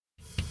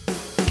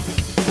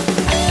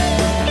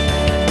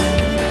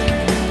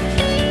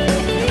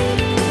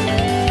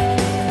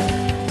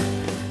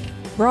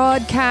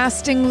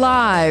Broadcasting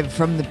live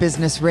from the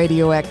Business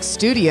Radio X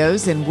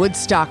studios in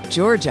Woodstock,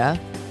 Georgia,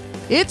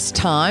 it's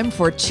time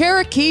for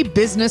Cherokee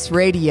Business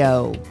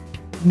Radio.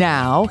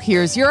 Now,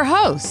 here's your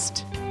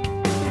host.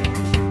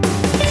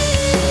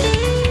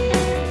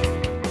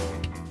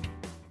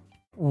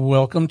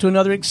 Welcome to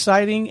another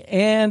exciting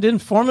and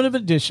informative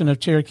edition of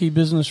Cherokee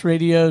Business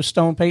Radio.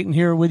 Stone Payton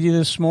here with you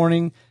this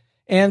morning.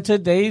 And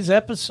today's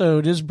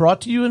episode is brought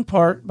to you in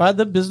part by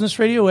the Business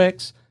Radio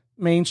X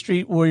Main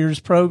Street Warriors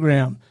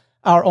program,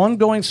 our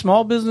ongoing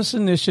small business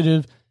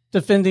initiative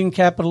defending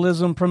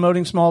capitalism,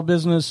 promoting small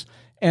business,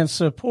 and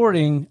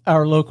supporting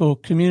our local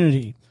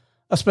community.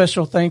 A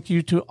special thank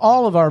you to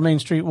all of our Main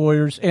Street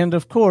Warriors and,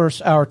 of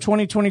course, our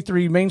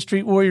 2023 Main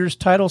Street Warriors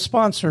title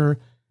sponsor,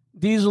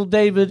 Diesel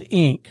David,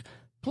 Inc.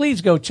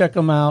 Please go check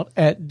them out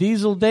at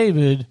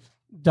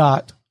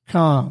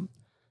dieseldavid.com.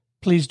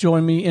 Please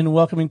join me in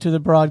welcoming to the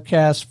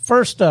broadcast,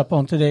 first up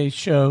on today's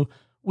show,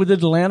 with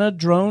Atlanta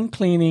Drone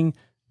Cleaning,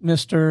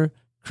 Mr.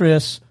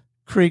 Chris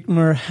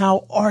Creekmer.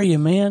 How are you,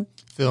 man?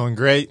 Feeling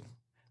great.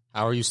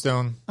 How are you,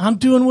 Stone? I'm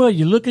doing well.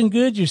 You're looking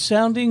good. You're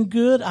sounding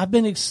good. I've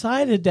been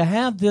excited to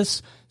have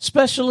this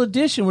special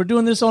edition. We're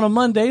doing this on a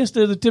Monday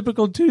instead of the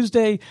typical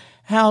Tuesday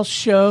house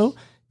show.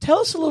 Tell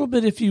us a little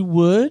bit, if you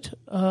would,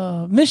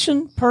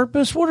 mission,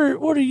 purpose. What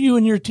are you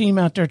and your team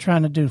out there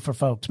trying to do for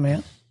folks,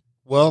 man?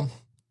 Well,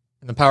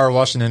 in the power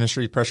washing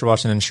industry, pressure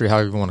washing industry,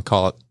 however you want to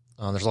call it,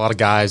 there's a lot of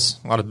guys,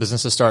 a lot of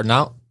businesses starting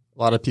out,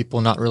 a lot of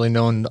people not really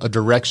knowing a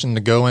direction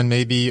to go in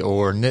maybe,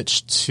 or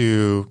niche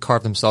to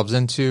carve themselves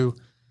into,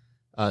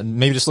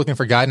 maybe just looking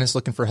for guidance,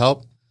 looking for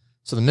help.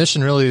 So the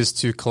mission really is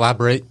to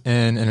collaborate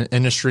in an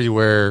industry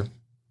where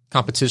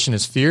competition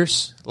is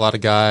fierce. A lot of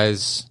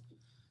guys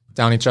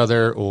down each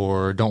other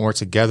or don't work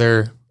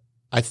together.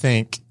 I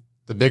think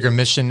the bigger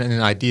mission and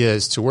an idea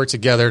is to work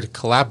together, to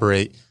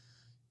collaborate,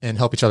 and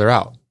help each other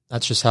out.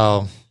 That's just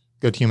how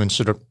good humans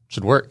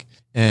should work.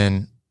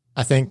 And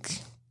I think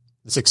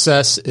the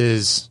success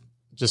is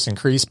just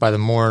increased by the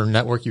more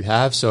network you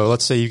have. So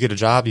let's say you get a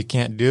job you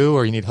can't do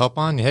or you need help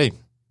on. Hey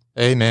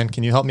man,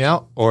 can you help me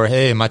out? Or,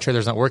 hey, my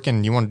trailer's not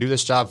working. You want to do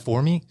this job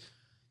for me?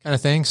 Kind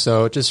of thing.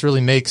 So it just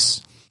really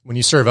makes, when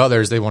you serve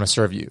others, they want to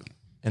serve you.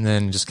 And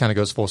then it just kind of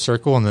goes full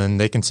circle, and then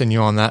they continue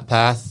on that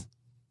path,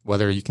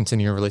 whether you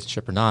continue your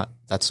relationship or not.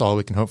 That's all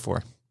we can hope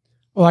for.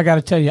 Well, I got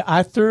to tell you,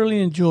 I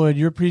thoroughly enjoyed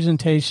your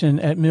presentation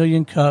at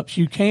Million Cups.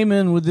 You came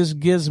in with this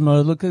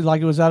gizmo. It looked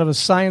like it was out of a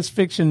science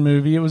fiction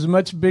movie. It was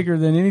much bigger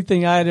than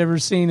anything I had ever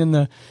seen in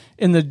the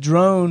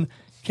drone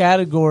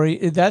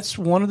category. That's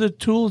one of the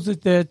tools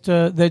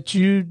that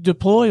you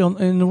deploy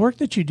in the work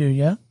that you do,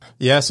 yeah?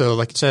 Yeah, so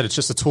like you said, it's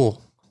just a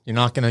tool. You're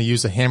not going to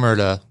use a hammer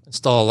to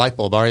install a light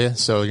bulb, are you?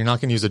 So you're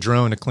not going to use a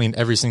drone to clean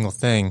every single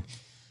thing.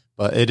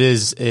 But it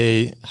is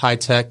a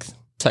high-tech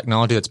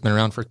technology that's been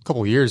around for a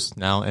couple of years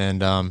now,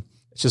 and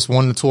it's just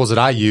one of the tools that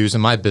I use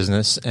in my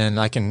business, and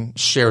I can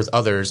share with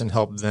others and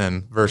help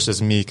them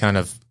versus me kind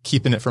of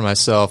keeping it for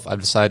myself. I've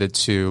decided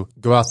to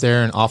go out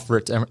there and offer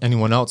it to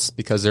anyone else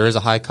because there is a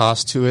high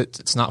cost to it.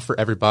 It's not for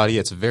everybody.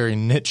 It's a very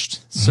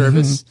niched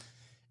service,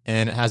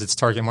 and it has its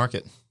target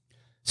market.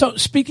 So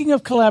speaking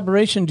of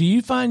collaboration, do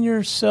you find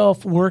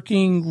yourself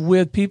working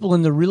with people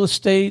in the real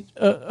estate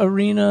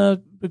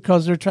arena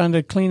because they're trying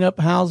to clean up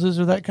houses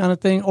or that kind of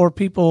thing, or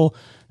people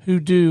who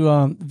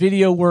do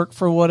video work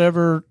for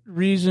whatever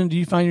reason? Do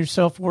you find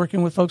yourself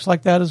working with folks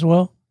like that as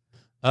well?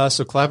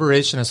 So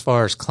collaboration as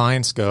far as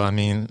clients go, I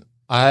mean,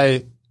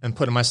 I am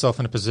putting myself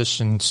in a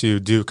position to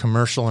do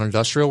commercial and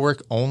industrial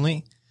work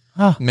only,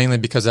 mainly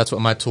because that's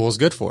what my tool is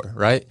good for,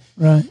 right?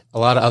 Right. A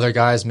lot of other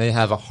guys may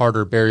have a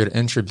harder barrier to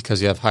entry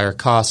because you have higher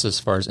costs as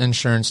far as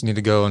insurance, you need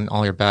to go and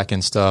all your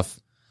back-end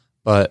stuff.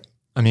 But,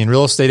 I mean,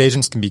 real estate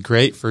agents can be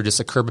great for just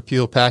a curb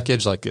appeal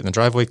package, like getting the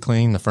driveway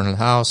clean, the front of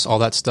the house, all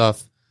that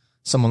stuff.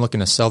 Someone looking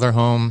to sell their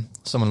home,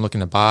 someone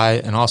looking to buy,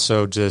 and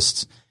also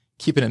just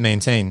keeping it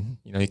maintained.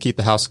 You know, you keep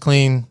the house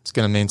clean, it's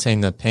going to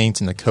maintain the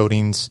paint and the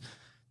coatings.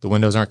 The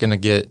windows aren't going to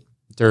get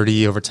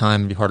dirty over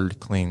time and be harder to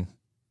clean.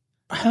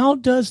 How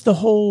does the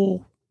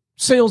whole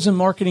sales and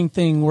marketing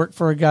thing work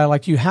for a guy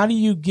like you? How do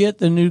you get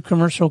the new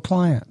commercial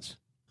clients?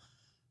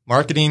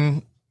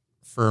 Marketing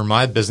for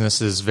my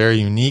business is very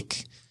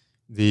unique.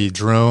 The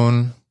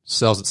drone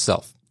sells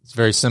itself. It's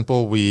very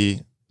simple.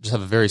 We just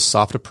have a very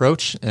soft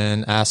approach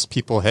and ask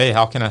people, hey,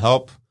 how can I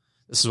help?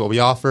 This is what we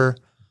offer,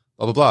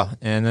 blah, blah, blah.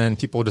 And then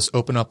people just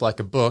open up like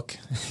a book.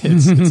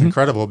 It's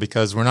incredible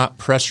because we're not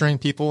pressuring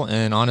people.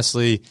 And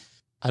honestly,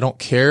 I don't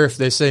care if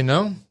they say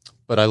no,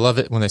 but I love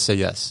it when they say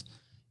yes.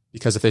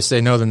 Because if they say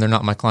no, then they're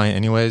not my client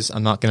anyways.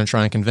 I'm not going to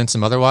try and convince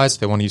them otherwise. If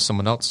they want to use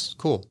someone else,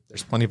 cool.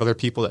 There's plenty of other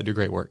people that do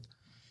great work.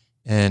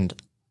 And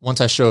once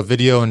I show a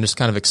video and just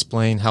kind of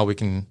explain how we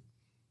can,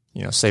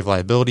 save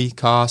liability,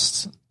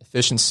 costs,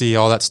 efficiency,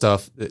 all that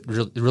stuff, it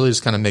really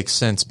just kind of makes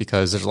sense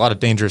because there's a lot of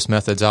dangerous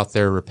methods out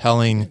there,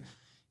 rappelling,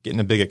 getting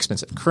a big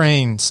expensive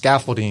crane,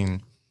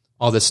 scaffolding,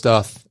 all this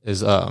stuff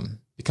is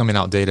becoming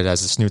outdated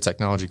as this new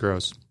technology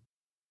grows.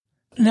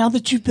 Now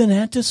that you've been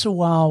at this a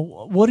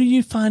while, what are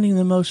you finding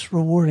the most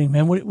rewarding,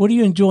 man? What are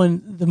you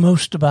enjoying the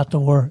most about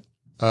the work?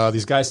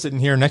 these guys sitting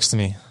here next to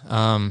me.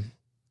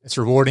 It's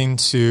rewarding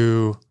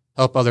to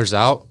help others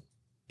out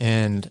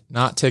and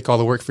not take all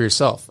the work for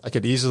yourself. I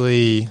could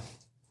easily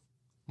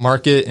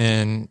market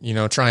and,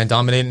 try and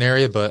dominate an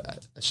area,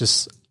 but it's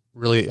just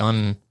really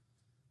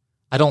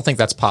I don't think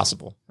that's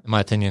possible, in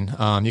my opinion.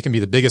 You can be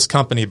the biggest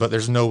company, but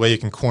there's no way you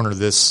can corner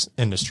this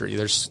industry.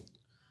 There's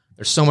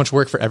so much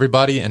work for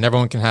everybody, and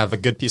everyone can have a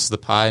good piece of the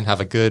pie and have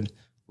a good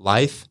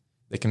life.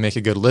 They can make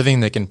a good living.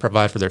 They can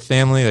provide for their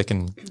family. They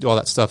can do all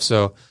that stuff.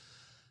 So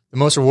the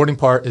most rewarding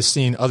part is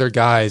seeing other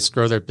guys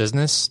grow their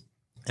business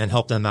and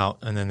help them out.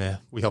 And then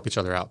we help each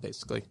other out,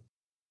 basically.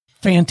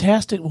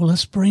 Fantastic. Well,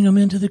 let's bring them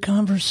into the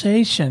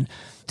conversation.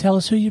 Tell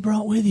us who you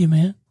brought with you,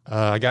 man.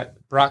 I got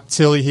Brock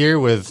Tilley here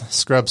with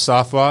Scrub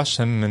Soft Wash.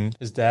 Him and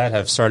his dad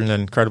have started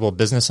an incredible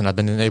business, and I've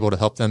been able to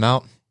help them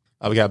out.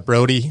 We got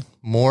Brody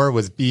Moore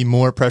with Be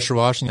More Pressure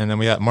Washing. And then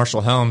we got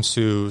Marshall Helms,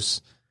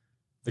 who's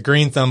the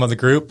green thumb of the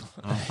group.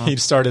 He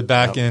started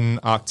back in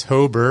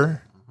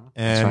October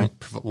and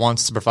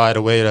wants to provide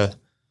a way to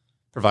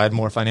provide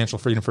more financial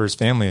freedom for his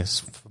family,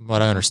 from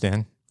what I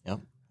understand.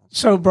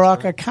 So,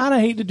 Brock, I kind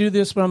of hate to do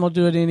this, but I'm going to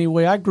do it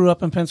anyway. I grew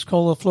up in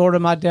Pensacola, Florida.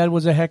 My dad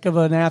was a heck of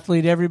an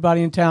athlete.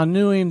 Everybody in town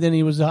knew him. Then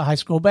he was a high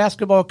school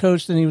basketball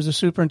coach. Then he was a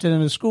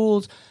superintendent of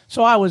schools.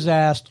 So I was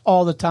asked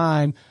all the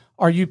time,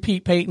 are you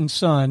Pete Payton's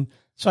son?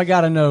 So I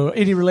got to know,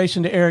 any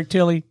relation to Eric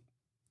Tilley?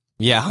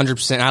 Yeah,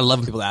 100%. I love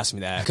when people ask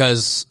me that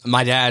because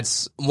my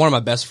dad's one of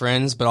my best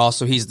friends, but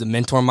also he's the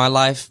mentor in my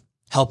life,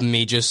 helping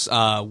me just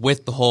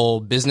with the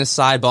whole business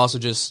side, but also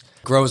just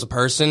grow as a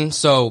person.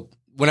 So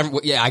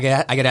I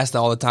get asked that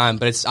all the time,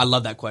 but I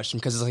love that question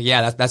because it's like,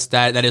 yeah,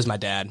 that is my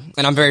dad.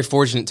 And I'm very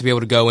fortunate to be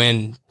able to go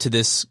into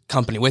this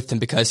company with him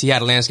because he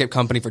had a landscape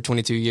company for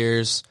 22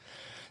 years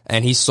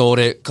and he sold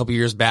it a couple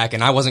years back,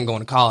 and I wasn't going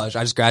to college.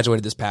 I just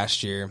graduated this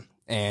past year.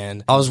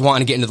 And I was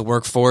wanting to get into the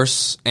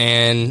workforce,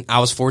 and I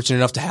was fortunate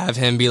enough to have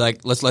him be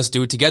like, let's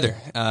do it together.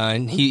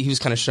 And he was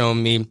kind of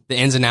showing me the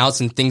ins and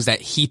outs and things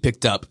that he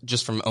picked up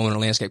just from owning a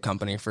landscape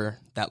company for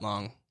that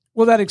long.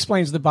 Well, that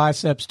explains the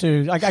biceps,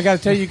 too. I got to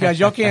tell you guys,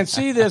 y'all can't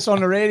see this on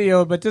the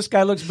radio, but this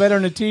guy looks better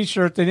in a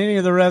T-shirt than any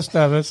of the rest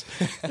of us.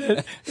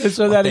 And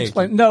so that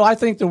explains. No, I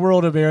think the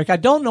world of Eric. I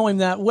don't know him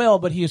that well,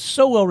 but he is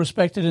so well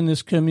respected in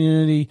this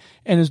community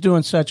and is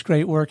doing such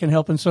great work and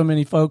helping so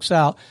many folks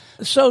out.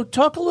 So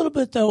talk a little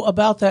bit, though,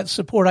 about that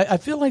support. I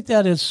feel like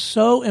that is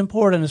so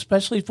important,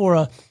 especially for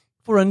a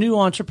new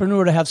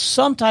entrepreneur to have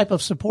some type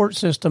of support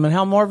system, and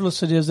how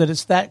marvelous it is that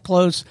it's that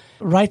close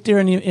right there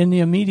in the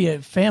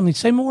immediate family.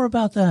 Say more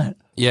about that.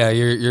 Yeah,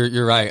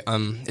 you're right.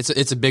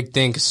 It's a big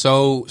thing 'cause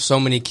so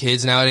many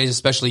kids nowadays,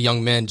 especially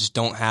young men, just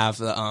don't have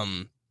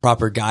the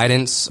proper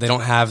guidance. They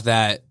don't have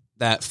that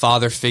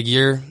father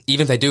figure.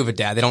 Even if they do have a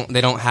dad,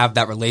 they don't have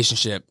that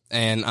relationship.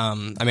 And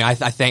I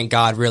thank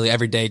God really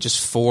every day just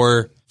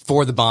for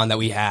the bond that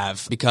we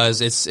have,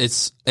 because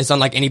it's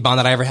unlike any bond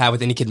that I ever had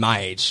with any kid my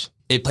age.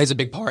 It plays a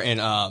big part in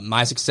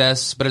my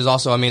success, but it's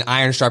also,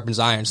 iron sharpens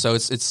iron. So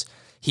it's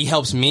he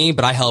helps me,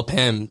 but I help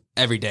him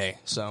every day.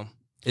 So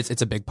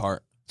it's a big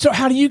part. So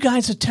how do you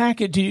guys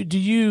attack it? Do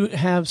you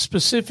have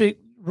specific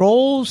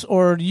roles,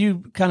 or do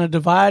you kind of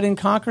divide and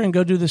conquer and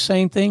go do the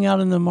same thing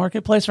out in the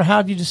marketplace, or how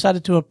have you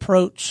decided to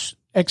approach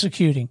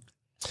executing?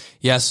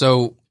 Yeah,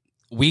 so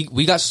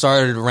we got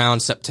started around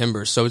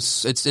September, so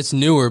it's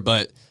newer,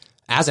 but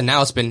as of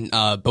now, it's been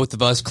both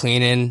of us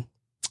cleaning,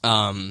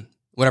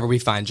 whenever we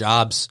find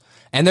jobs.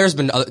 And there's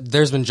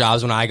been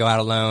jobs when I go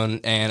out alone,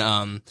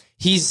 and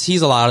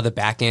he's a lot of the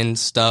back end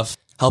stuff,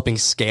 helping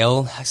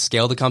scale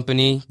the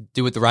company,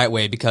 do it the right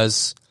way,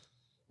 because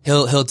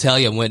he'll tell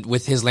you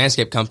with his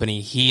landscape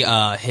company, he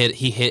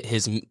hit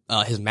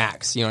his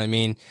max. You know what I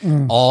mean?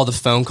 All the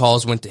phone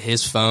calls went to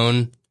his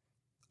phone.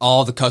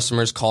 All the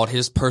customers called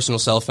his personal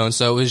cell phone.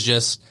 So it was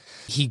just,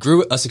 he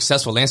grew a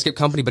successful landscape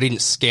company, but he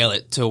didn't scale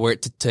it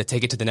to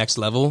take it to the next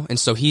level. And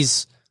so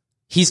he's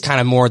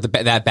kind of more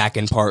that back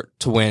end part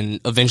to when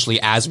eventually,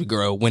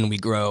 when we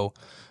grow,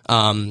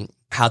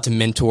 how to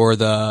mentor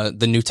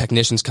the new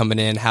technicians coming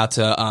in, how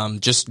to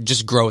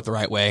just grow it the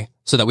right way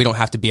so that we don't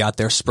have to be out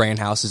there spraying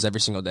houses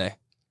every single day.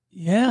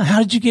 Yeah. How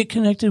did you get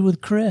connected with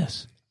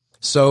Chris?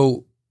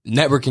 So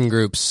networking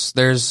groups,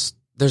 there's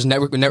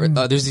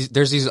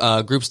these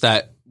groups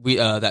that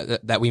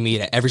we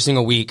meet at every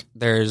single week.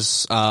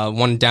 There's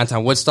one in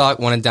downtown Woodstock,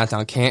 one in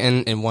downtown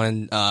Canton, and one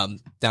in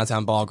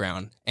downtown Ball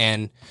Ground.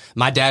 And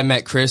my dad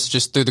met Chris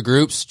just through the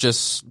groups,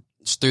 just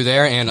through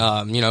there.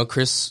 And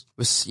Chris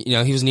was,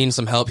 he was needing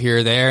some help here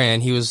or there,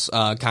 and he was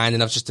kind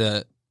enough just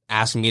to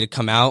ask me to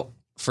come out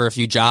for a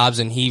few jobs.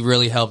 And he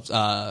really helped,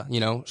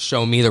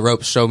 show me the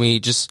ropes, show me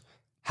just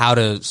how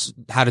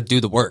to do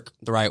the work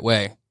the right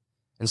way.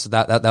 And so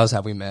that was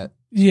how we met.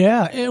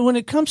 Yeah. And when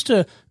it comes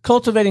to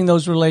cultivating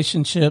those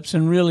relationships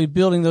and really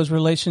building those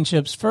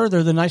relationships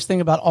further, the nice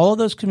thing about all of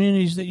those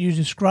communities that you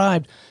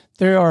described,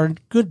 there are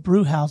good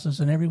brew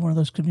houses in every one of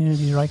those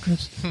communities, right,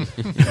 Chris?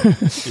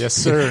 Yes,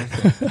 sir.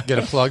 Get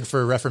a plug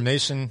for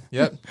Reformation.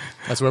 Yep.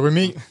 That's where we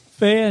meet.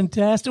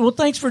 Fantastic. Well,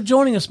 thanks for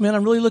joining us, man.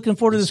 I'm really looking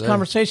forward to this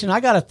conversation.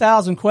 I got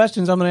 1,000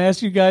 questions I'm going to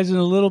ask you guys in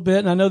a little bit,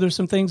 and I know there's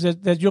some things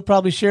that you'll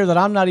probably share that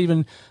I'm not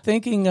even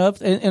thinking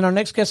of. And our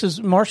next guest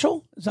is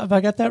Marshall. Have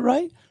I got that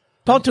right?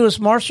 Talk to us,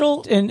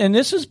 Marshall. And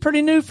this is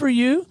pretty new for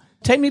you.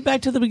 Take me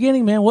back to the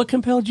beginning, man. What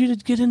compelled you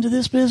to get into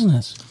this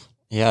business?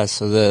 Yeah,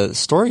 so the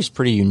story's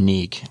pretty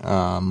unique.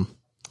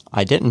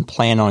 I didn't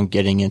plan on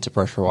getting into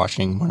pressure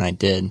washing when I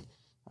did.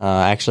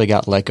 I actually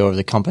got let go of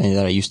the company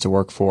that I used to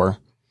work for,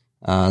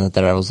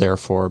 that I was there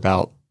for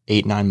about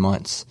 8-9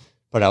 months.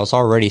 But I was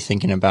already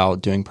thinking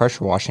about doing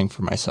pressure washing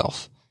for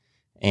myself.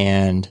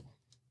 And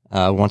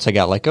once I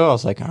got let go, I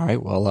was like, all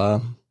right,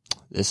 well,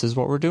 this is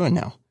what we're doing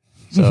now.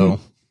 So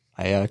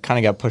I kind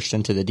of got pushed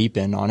into the deep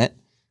end on it.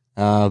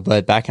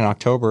 But back in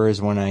October is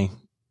when I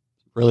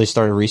really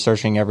started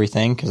researching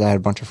everything because I had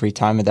a bunch of free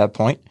time at that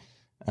point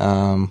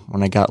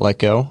when I got let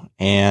go.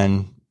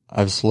 And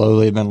I've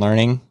slowly been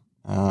learning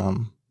a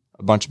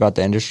bunch about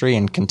the industry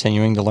and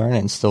continuing to learn,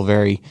 and still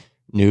very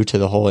new to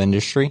the whole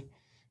industry.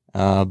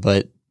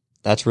 But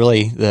that's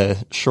really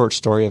the short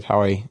story of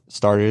how I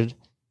started.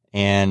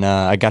 And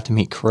I got to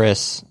meet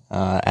Chris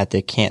at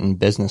the Canton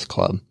Business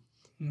Club.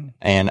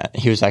 And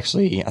he was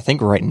actually, I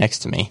think, right next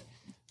to me,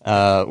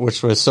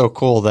 which was so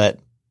cool that,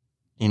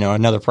 you know,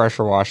 another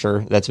pressure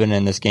washer that's been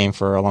in this game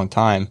for a long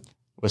time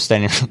was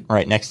standing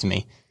right next to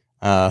me.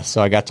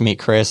 So I got to meet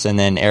Chris, and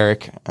then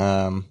Eric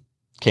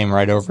came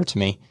right over to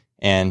me,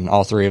 and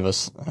all three of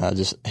us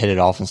just hit it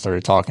off and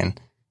started talking,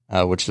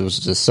 which was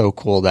just so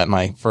cool that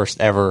my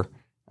first ever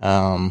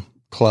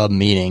club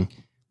meeting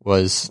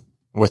was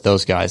with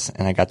those guys,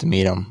 and I got to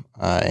meet them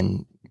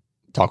and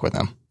talk with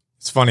them.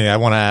 It's funny. I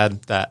want to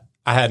add that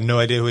I had no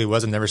idea who he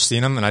was. I'd never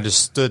seen him, and I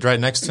just stood right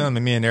next to him,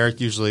 and me and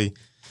Eric usually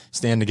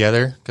stand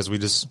together because we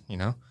just, you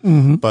know,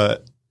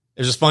 but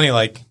it's just funny.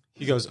 Like,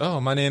 he goes, "Oh,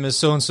 my name is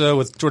so-and-so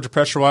with Georgia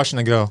Pressure Wash." And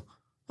I go,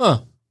 "Huh,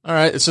 all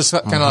right." It's just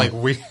kind of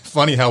like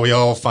funny how we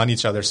all find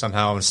each other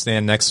somehow and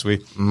stand next to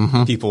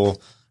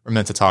people we're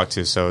meant to talk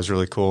to. So it was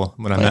really cool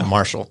when I met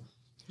Marshall.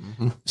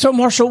 So,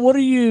 Marshall, what are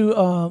you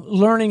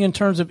learning in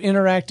terms of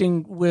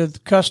interacting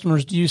with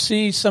customers? Do you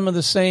see some of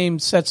the same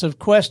sets of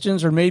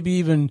questions, or maybe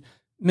even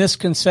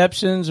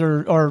misconceptions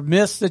or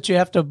myths that you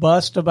have to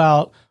bust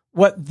about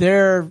what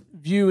their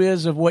view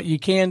is of what you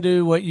can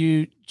do, what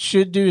you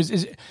should do?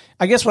 Is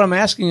I guess what I'm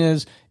asking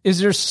is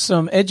there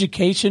some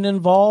education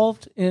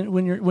involved in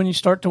when you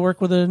start to work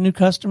with a new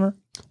customer?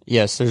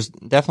 Yes, there's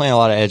definitely a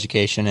lot of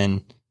education,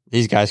 and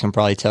these guys can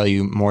probably tell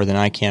you more than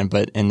I can,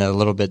 but in the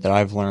little bit that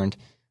I've learned,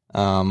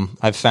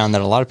 I've found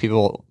that a lot of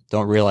people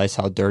don't realize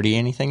how dirty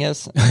anything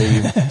is until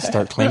you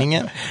start cleaning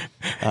it.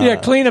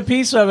 Clean a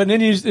piece of it,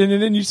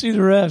 and then you see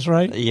the rest,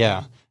 right?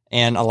 Yeah.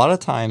 And a lot of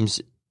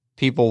times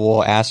people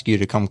will ask you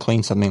to come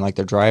clean something like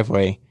their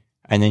driveway,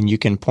 and then you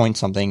can point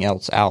something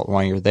else out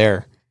while you're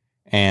there.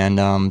 And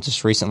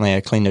just recently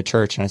I cleaned a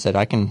church, and I said,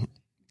 I can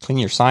clean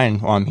your sign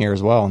while I'm here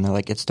as well. And they're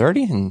like, it's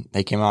dirty? And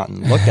they came out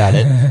and looked at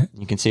it.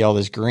 You can see all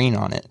this green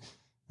on it,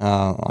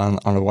 on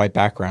a white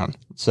background.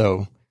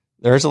 So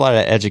there's a lot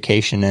of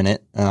education in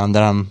it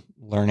that I'm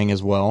learning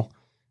as well.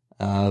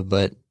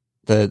 But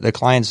the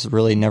clients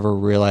really never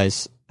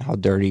realize how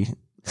dirty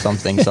some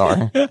things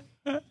are.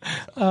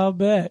 I'll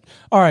bet.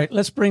 All right,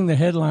 let's bring the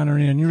headliner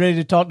in. You ready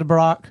to talk to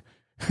Brock?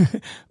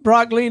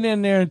 Brock, lean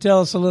in there and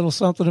tell us a little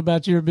something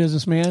about your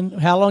business, man.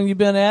 How long you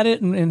been at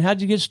it, and how'd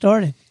you get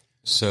started?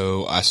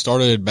 So I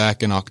started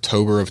back in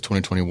October of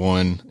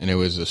 2021, and it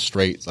was a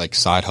straight like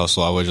side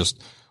hustle. I was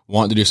just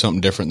wanting to do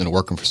something different than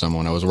working for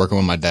someone. I was working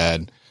with my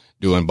dad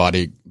doing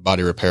body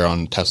repair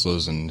on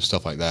Teslas and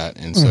stuff like that.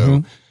 And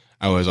so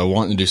I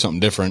wanted to do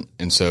something different.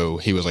 And so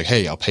he was like,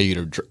 "Hey, I'll pay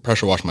you to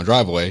pressure wash my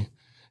driveway.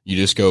 You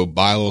just go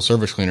buy a little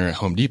surface cleaner at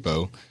Home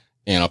Depot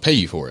and I'll pay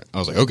you for it." I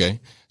was like,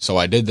 okay. So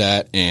I did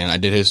that, and I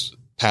did his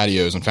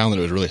patios and found that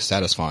it was really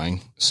satisfying.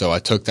 So I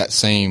took that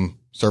same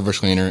surface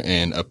cleaner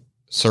and a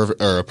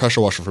pressure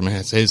washer from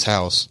his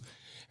house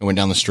and went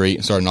down the street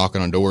and started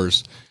knocking on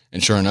doors.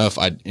 And sure enough,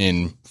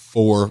 in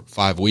 4 or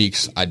 5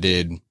 weeks, I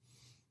did,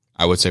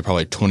 I would say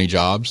probably 20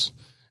 jobs.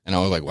 And I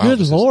was like, wow,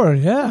 good Lord,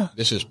 yeah,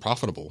 this is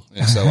profitable.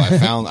 And so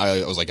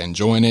I was like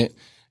enjoying it,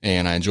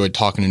 and I enjoyed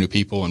talking to new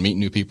people and meeting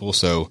new people.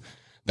 So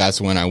that's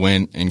when I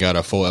went and got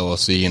a full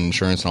LLC and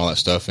insurance and all that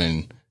stuff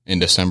in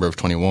December of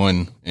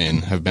 21,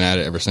 and have been at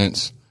it ever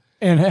since.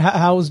 And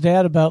how was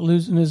Dad about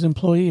losing his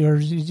employee, or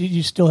did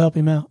you still help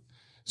him out?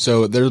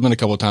 So there's been a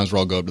couple of times where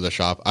I'll go up to the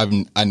shop.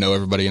 I know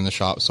everybody in the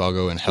shop, so I'll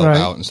go and help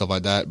out and stuff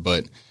like that.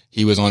 But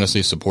he was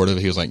honestly supportive.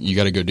 He was like, "You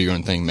got to go do your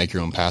own thing, make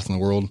your own path in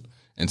the world."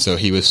 And so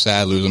he was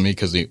sad losing me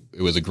because it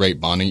was a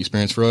great bonding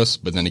experience for us.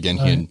 But then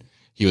again,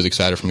 he was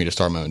excited for me to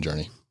start my own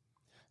journey.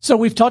 So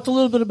we've talked a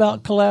little bit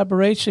about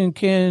collaboration.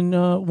 Can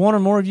one or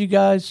more of you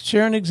guys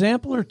share an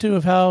example or two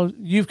of how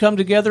you've come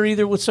together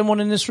either with someone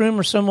in this room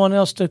or someone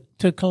else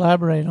to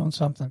collaborate on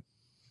something?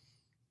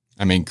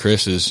 I mean,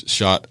 Chris has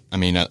shot. I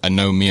mean, I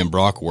know me and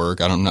Brock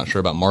work. I'm not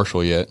sure about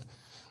Marshall yet,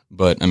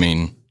 but I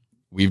mean,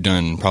 we've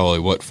done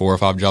probably 4 or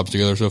 5 jobs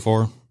together so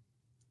far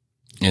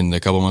in the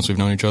couple of months we've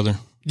known each other.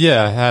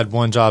 Yeah, I had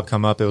one job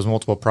come up. It was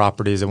multiple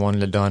properties. I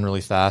wanted it done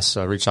really fast,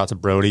 so I reached out to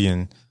Brody,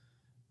 and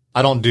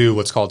I don't do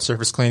what's called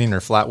surface cleaning or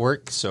flat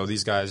work. So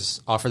these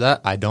guys offer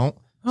that. I don't.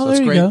 Oh, so it's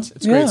there you great. go.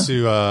 It's great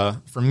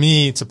to for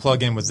me to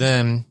plug in with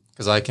them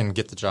because I can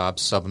get the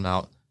jobs, sub them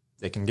out.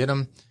 They can get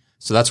them.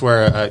 So that's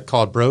where I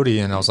called Brody,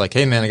 and I was like,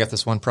 "Hey, man, I got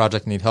this one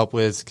project I need help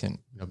with. Can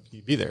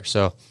you be there?"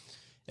 So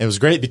it was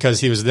great because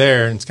he was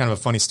there, and it's kind of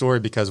a funny story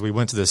because we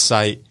went to this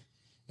site,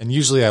 and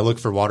usually I look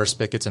for water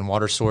spigots and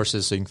water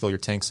sources so you can fill your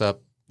tanks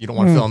up. You don't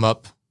want to fill them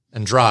up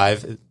and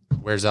drive. It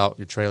wears out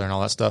your trailer and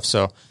all that stuff.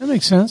 So That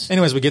makes sense.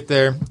 anyways, we get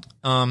there.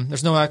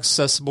 There's no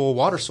accessible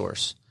water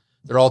source.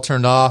 They're all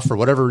turned off for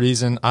whatever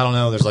reason. I don't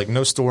know. There's like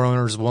no store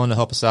owners willing to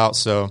help us out.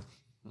 So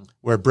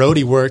where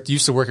Brody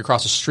used to work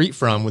across the street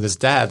from with his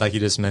dad, like you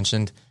just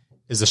mentioned,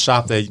 is a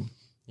shop that,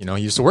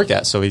 he used to work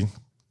at. So he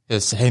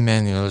said, "Hey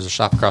man, there's a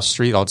shop across the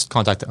street. I'll just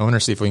contact the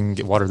owner, see if we can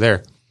get water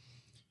there."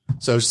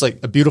 So it's just like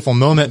a beautiful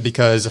moment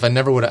because if I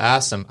never would have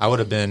asked him, I would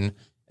have been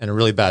in a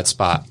really bad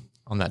spot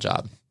on that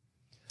job.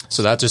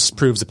 So that just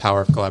proves the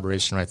power of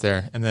collaboration right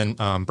there. And then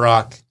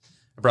Brock,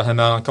 I brought him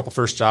out on a couple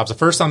first jobs. The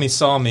first time he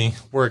saw me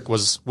work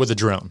was with a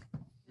drone.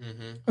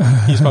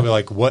 Mm-hmm. He's probably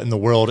like, "What in the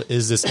world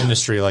is this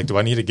industry? Like, do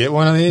I need to get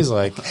one of these?"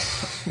 Like,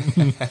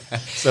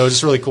 so it's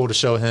just really cool to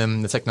show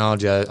him the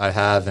technology I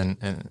have and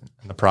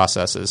the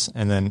processes.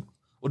 And then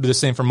we'll do the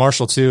same for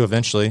Marshall too.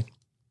 Eventually,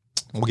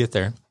 we'll get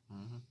there.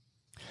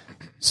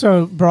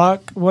 So,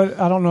 Brock,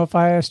 I don't know if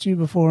I asked you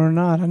before or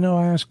not. I know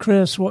I asked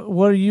Chris.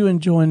 What are you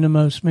enjoying the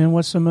most, man?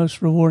 What's the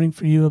most rewarding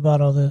for you about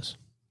all this?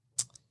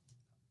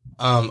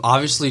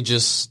 Obviously,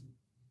 just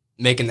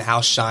making the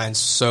house shine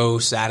so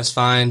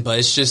satisfying. But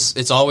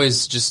it's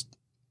always just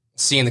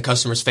seeing the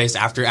customer's face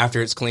after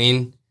it's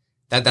clean.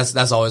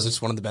 That's always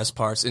just one of the best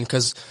parts. And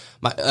because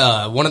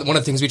one of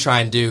the things we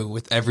try and do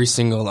with every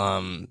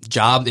single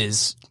job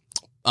is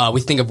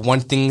we think of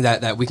one thing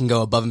that we can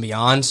go above and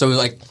beyond. So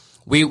like.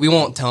 We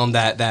won't tell them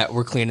that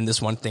we're cleaning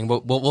this one thing.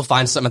 We'll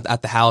find something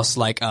at the house,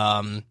 like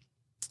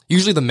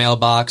usually the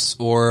mailbox,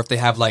 or if they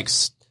have like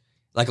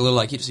a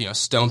little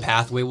stone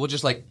pathway, we'll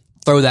just like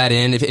throw that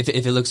in. If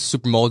it looks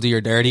super moldy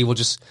or dirty, we'll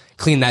just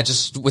clean that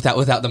just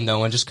without them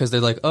knowing, just because they're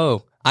like,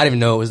 "Oh, I didn't even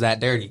know it was that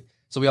dirty."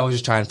 So we always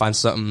just try and find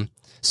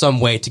some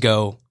way to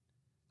go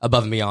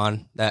above and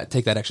beyond that,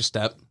 take that extra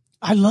step.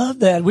 I love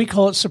that. We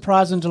call it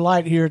surprise and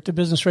delight here at the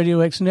Business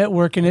Radio X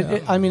Network, and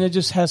it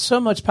just has so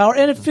much power,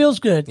 and it feels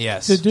good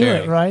to do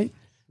it, right?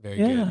 Very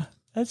good.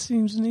 That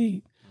seems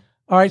neat.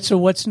 All right, so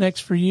what's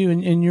next for you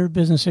in your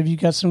business? Have you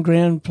got some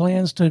grand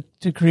plans to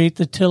create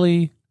the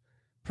Tilley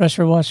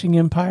pressure washing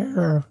empire?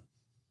 Or?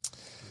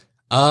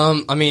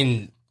 I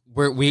mean,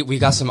 we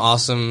got some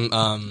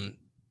awesome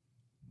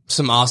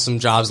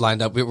jobs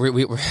lined up.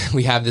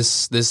 We have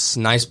this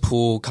nice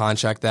pool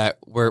contract that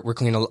we're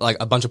cleaning like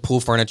a bunch of pool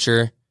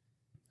furniture.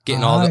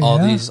 Getting all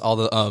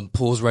the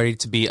pools ready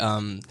to be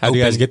How do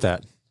you guys get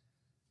that?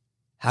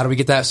 How do we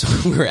get that?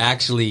 So we're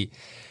actually,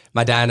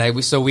 my dad and I,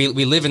 we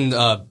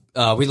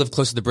live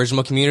close to the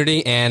Bridgeville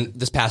community, and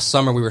this past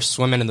summer we were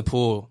swimming in the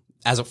pool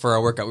for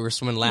our workout. We were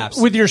swimming laps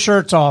with your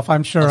shirts off.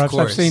 I'm sure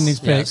I've seen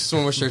these pics. Yeah,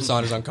 swimming with shirts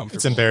on is uncomfortable.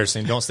 It's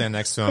embarrassing. Don't stand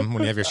next to him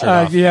when you have your shirt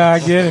off. Yeah, I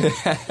get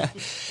it.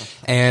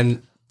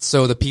 And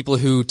so the people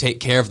who take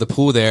care of the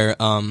pool there,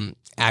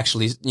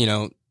 actually,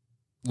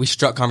 we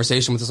struck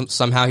conversation with him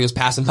somehow. He was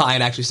passing by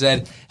and actually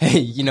said, "Hey,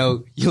 you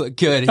look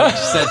good." He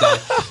actually said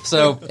that.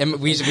 So and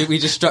we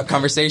just struck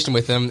conversation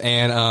with him,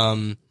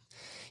 and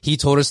he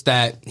told us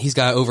that he's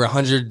got over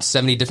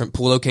 170 different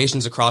pool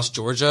locations across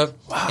Georgia,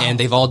 and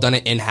they've all done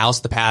it in-house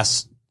the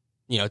past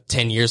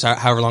 10 years,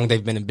 however long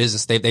they've been in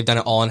business. They've done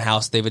it all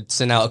in-house. They would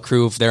send out a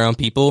crew of their own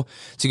people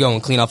to go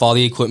and clean off all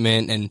the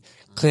equipment and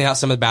clean out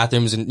some of the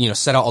bathrooms and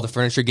set out all the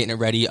furniture, getting it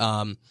ready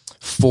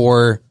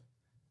for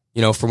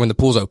when the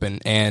pool's open.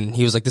 And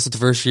he was like, "This is the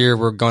first year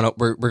we're going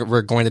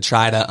to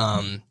try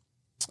to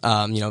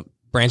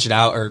branch it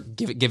out or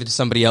give it to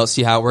somebody else,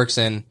 see how it works."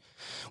 And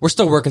we're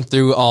still working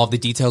through all the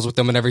details with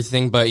them and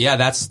everything. But yeah,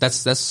 that's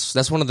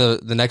one of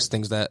the next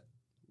things that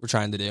we're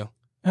trying to do.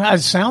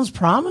 It sounds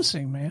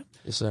promising, man.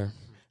 Yes, sir.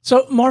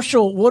 So,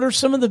 Marshall, what are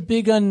some of the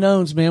big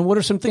unknowns, man? What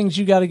are some things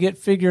you got to get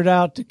figured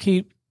out to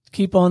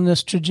keep on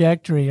this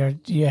trajectory? Or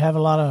do you have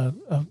a lot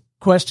of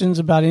questions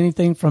about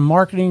anything from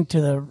marketing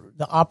to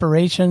the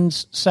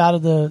operations side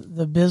of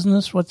the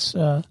business? What's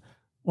on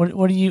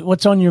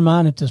your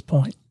mind at this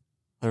point?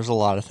 There's a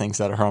lot of things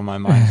that are on my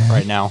mind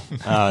right now.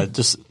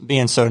 Just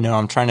being so new,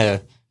 I'm trying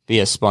to be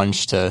a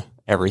sponge to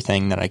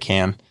everything that I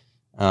can.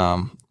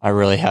 I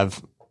really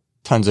have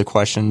tons of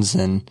questions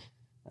and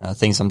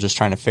things I'm just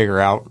trying to figure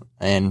out,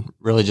 and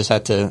really just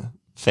had to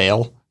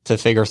fail to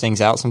figure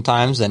things out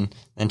sometimes, and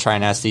then try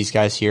and ask these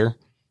guys here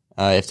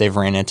if they've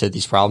ran into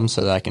these problems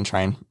so that I can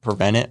try and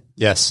prevent it.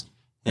 Yes.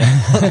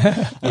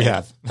 Yeah. We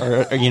have.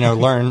 or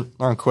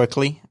learn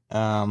quickly.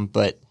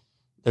 But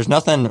there's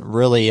nothing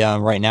really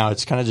right now.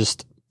 It's kind of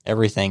just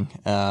everything.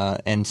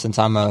 And since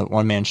I'm a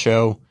one-man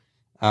show,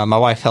 my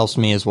wife helps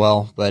me as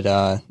well.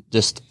 But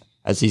just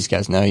as these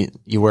guys know,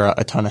 you wear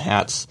a ton of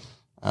hats.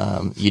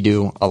 You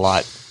do a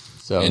lot.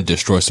 So And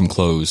destroy some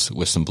clothes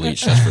with some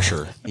bleach, that's for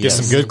sure. Get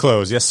some good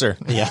clothes. Yes, sir.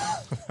 Yeah.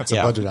 That's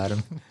Yeah. a budget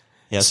item.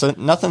 Yeah. So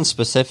nothing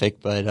specific,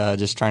 but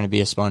just trying to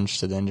be a sponge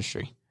to the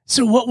industry.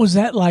 So what was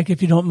that like,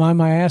 if you don't mind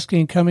my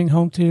asking, coming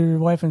home to your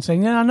wife and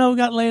saying, yeah, I know we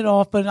got laid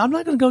off, but I'm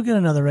not going to go get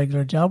another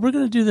regular job. We're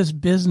going to do this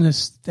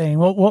business thing.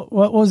 What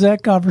was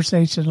that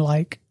conversation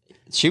like?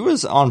 She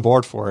was on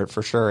board for it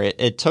for sure.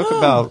 It took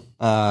about,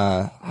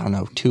 I don't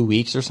know, 2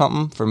 weeks or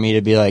something for me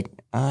to be like,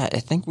 I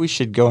think we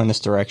should go in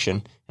this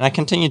direction. And I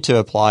continued to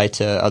apply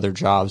to other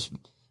jobs,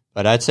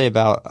 but I'd say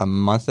about a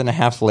month and a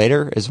half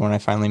later is when I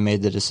finally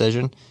made the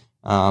decision.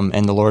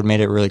 And the Lord made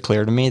it really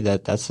clear to me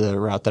that that's the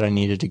route that I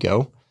needed to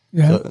go.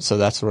 Yeah. So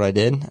that's what I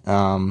did.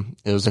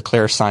 It was the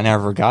clearest sign I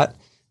ever got.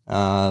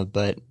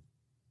 But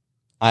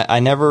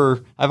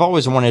I've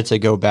always wanted to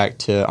go back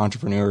to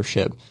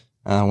entrepreneurship.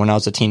 When I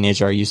was a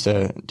teenager, I used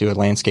to do a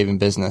landscaping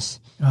business.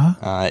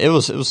 It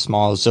was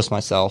small. It was just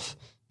myself.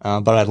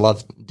 But I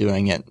loved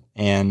doing it.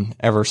 And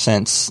ever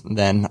since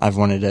then, I've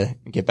wanted to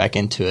get back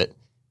into it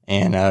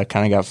and,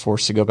 kind of got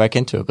forced to go back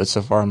into it. But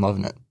so far I'm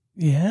loving it.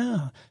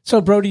 Yeah.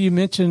 So, Brody, you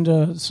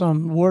mentioned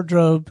some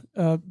wardrobe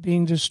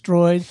being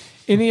destroyed.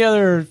 Any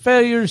other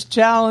failures,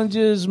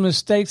 challenges,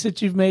 mistakes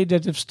that you've made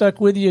that have stuck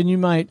with you and you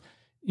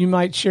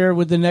might share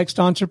with the next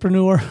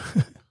entrepreneur?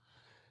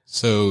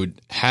 So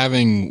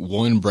having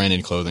one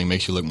branded clothing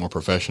makes you look more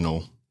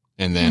professional.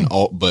 And then,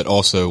 but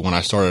also when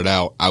I started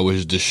out, I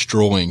was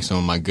destroying some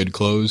of my good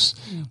clothes.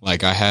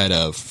 Like I had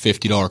a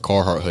 $50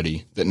 Carhartt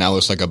hoodie that now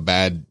looks like a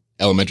bad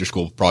elementary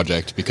school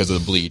project because of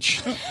the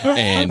bleach.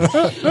 And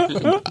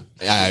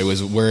I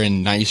was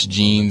wearing nice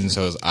jeans. And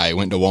so I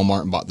went to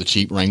Walmart and bought the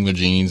cheap Wrangler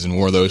jeans and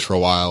wore those for a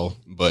while.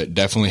 But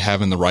definitely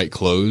having the right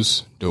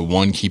clothes to,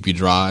 one, keep you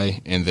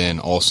dry, and then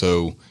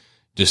also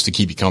just to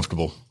keep you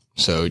comfortable.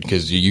 So,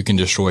 because you can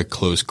destroy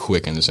clothes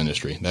quick in this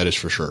industry. That is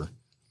for sure.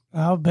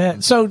 I'll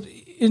bet. So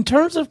in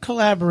terms of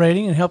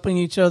collaborating and helping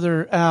each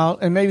other out,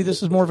 and maybe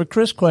this is more of a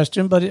Chris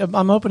question, but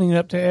I'm opening it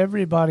up to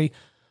everybody.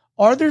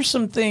 Are there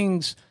some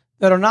things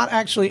that are not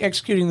actually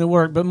executing the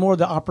work, but more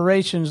the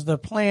operations, the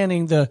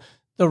planning, the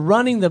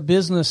running the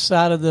business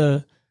side of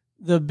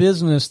the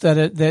business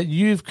that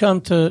you've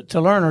come to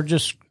learn are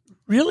just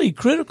really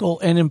critical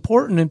and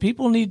important, and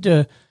people need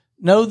to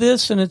know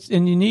this,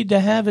 and you need to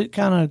have it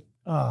kind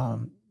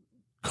of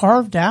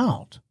carved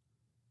out?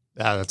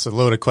 Yeah, that's a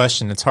loaded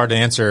question. It's hard to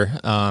answer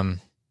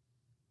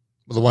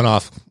with a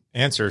one-off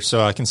answer.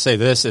 So I can say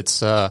this: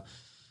 it's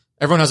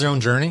everyone has their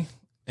own journey,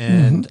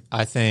 and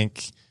I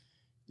think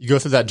you go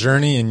through that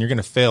journey, and you're going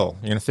to fail.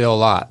 You're going to fail a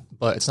lot,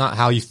 but it's not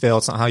how you fail.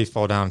 It's not how you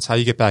fall down. It's how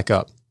you get back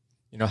up.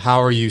 You know,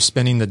 how are you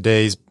spending the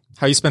days?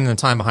 How are you spending the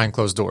time behind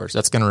closed doors?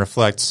 That's going to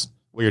reflect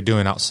what you're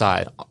doing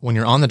outside when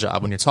you're on the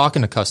job, when you're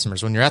talking to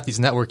customers, when you're at these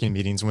networking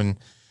meetings, when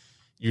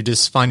you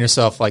just find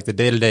yourself like the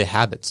day-to-day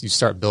habits you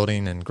start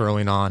building and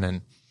growing on,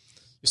 and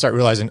you start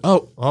realizing,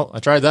 oh, well, I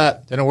tried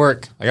that. Didn't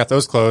work. I got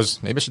those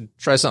clothes. Maybe I should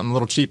try something a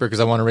little cheaper because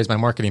I want to raise my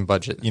marketing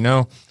budget, you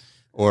know?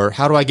 Or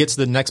how do I get to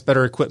the next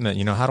better equipment?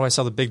 You know, how do I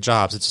sell the big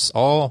jobs? It's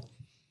all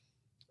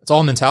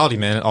mentality,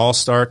 man. It all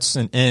starts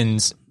and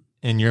ends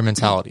in your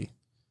mentality.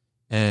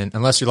 And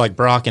unless you're like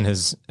Brock and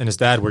his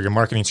dad, where your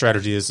marketing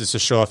strategy is to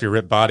show off your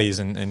ripped bodies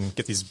and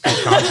get these big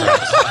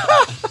contracts.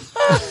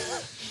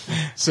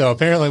 So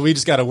apparently we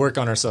just got to work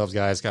on ourselves,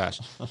 guys. Gosh.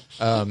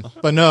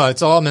 But no,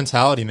 it's all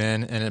mentality,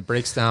 man. And it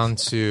breaks down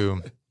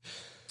to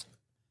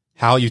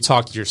how you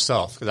talk to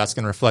yourself, because that's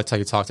going to reflect how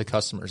you talk to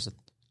customers.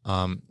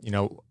 You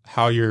know,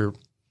 how you're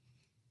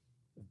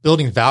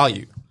building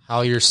value,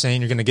 how you're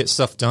saying you're going to get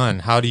stuff done.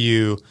 How do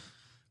you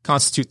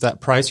constitute that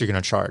price you're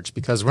going to charge?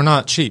 Because we're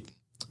not cheap.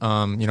 You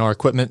know, our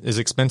equipment is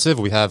expensive.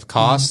 We have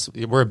costs.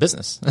 We're a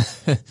business.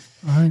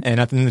 Right. And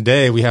at the end of the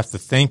day, we have to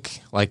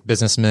think like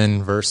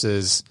businessmen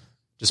versus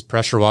just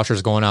pressure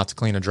washers going out to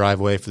clean a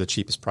driveway for the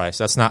cheapest price.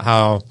 That's not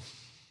how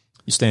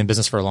you stay in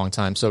business for a long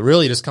time. So it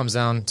really just comes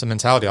down to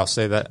mentality. I'll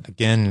say that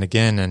again and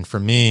again. And for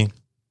me,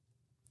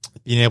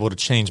 being able to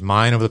change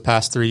mine over the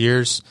past 3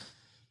 years,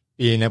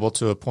 being able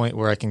to a point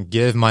where I can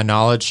give my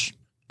knowledge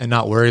and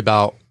not worry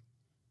about,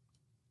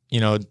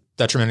 you know,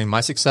 detrimenting my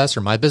success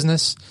or my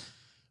business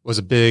was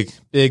a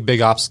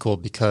big obstacle,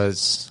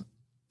 because,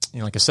 you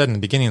know, like I said in the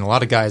beginning, a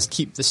lot of guys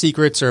keep the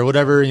secrets or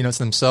whatever, you know, to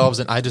themselves.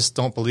 And I just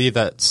don't believe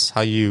that's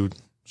how you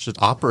should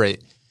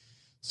operate.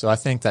 So I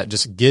think that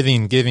just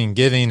giving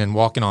and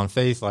walking on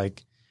faith,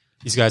 like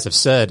these guys have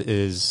said,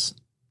 is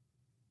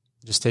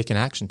just taking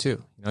action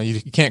too. You know,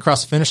 you can't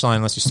cross the finish line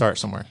unless you start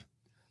somewhere.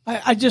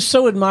 I just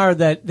so admire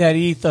that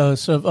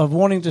ethos of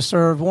wanting to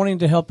serve, wanting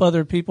to help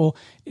other people.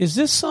 Is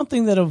this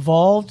something that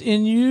evolved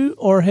in you,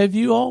 or have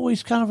you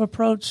always kind of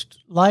approached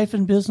life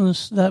and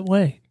business that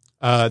way?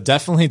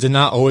 Definitely did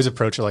not always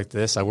approach it like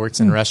this. I worked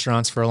in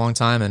restaurants for a long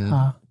time,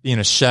 and being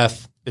a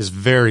chef is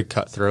very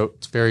cutthroat.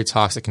 It's a very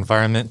toxic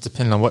environment,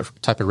 depending on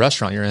what type of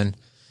restaurant you're in.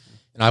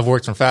 And I've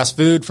worked from fast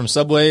food, from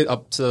Subway,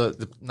 up to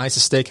the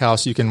nicest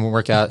steakhouse you can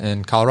work at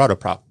in Colorado,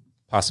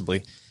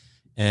 possibly.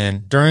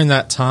 And during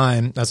that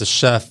time as a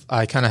chef,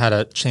 I kind of had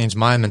to change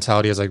my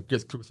mentality as I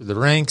get through the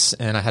ranks,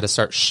 and I had to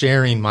start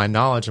sharing my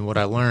knowledge and what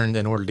I learned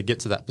in order to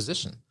get to that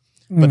position.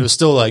 but it was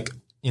still like,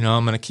 I'm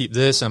going to keep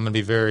this. I'm going to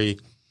be very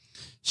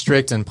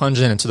strict and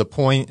pungent and to the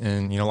point,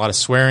 and a lot of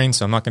swearing.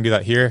 So I'm not going to do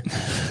that here.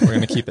 We're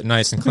going to keep it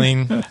nice and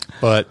clean.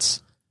 But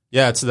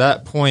yeah, to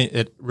that point,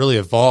 it really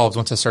evolved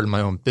once I started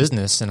my own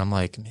business, and I'm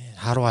like, man,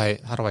 how do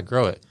I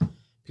grow it?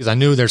 Because I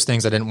knew there's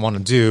things I didn't want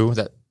to do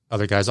that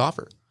other guys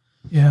offer.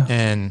 Yeah.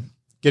 And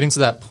getting to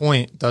that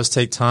point does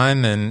take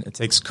time, and it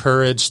takes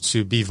courage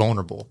to be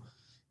vulnerable.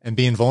 And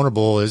being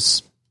vulnerable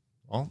is,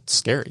 well, it's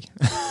scary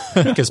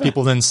because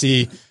people then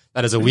see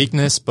that as a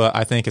weakness, but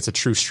I think it's a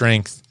true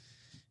strength.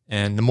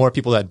 And the more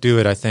people that do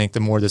it, I think the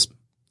more this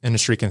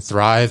industry can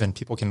thrive and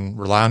people can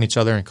rely on each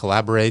other and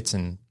collaborate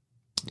and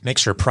make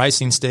sure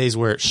pricing stays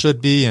where it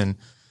should be. And,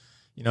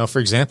 for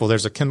example,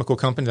 there's a chemical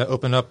company that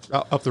opened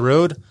up the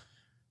road.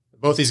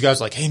 Both these guys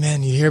were like, hey,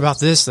 man, you hear about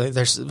this? They're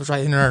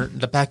right in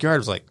the backyard. I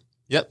was like,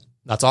 yep,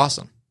 that's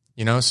awesome.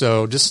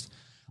 So just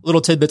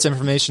little tidbits of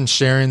information,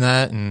 sharing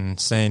that and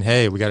saying,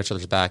 hey, we got each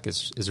other's back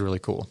is really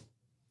cool.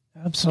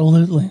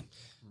 Absolutely.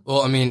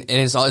 Well, I mean,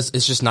 and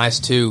it's just nice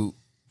too,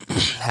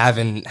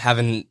 having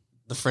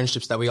the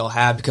friendships that we all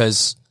have,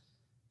 because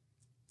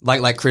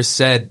like Chris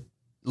said,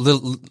 the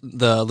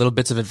little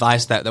bits of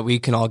advice that we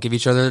can all give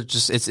each other,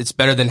 just it's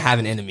better than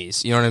having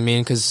enemies. You know what I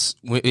mean? Because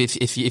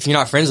if you're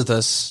not friends with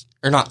us,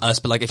 or not us,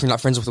 but like if you're not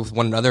friends with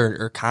one another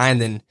or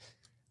kind, then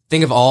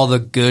think of all the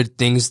good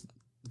things,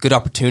 good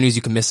opportunities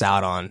you can miss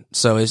out on.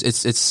 So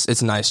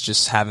it's nice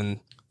just having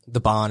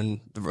the bond and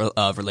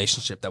the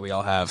relationship that we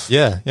all have.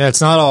 Yeah. It's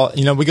not all,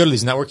 we go to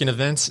these networking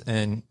events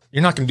and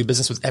you're not going to do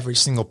business with every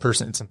single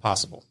person. It's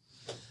impossible.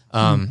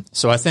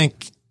 So I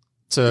think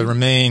to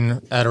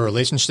remain at a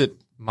relationship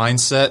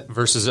mindset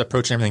versus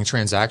approaching everything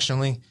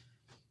transactionally,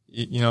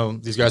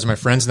 these guys are my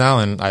friends now,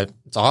 and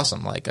it's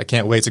awesome. Like, I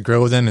can't wait to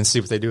grow with them and see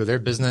what they do with their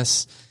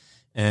business.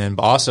 And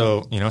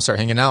also, start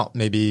hanging out,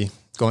 maybe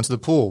going to the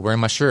pool,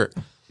 wearing my shirt.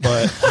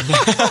 But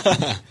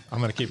I'm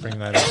going to keep bringing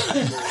that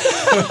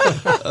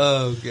up.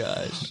 Oh,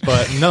 gosh.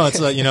 But no, it's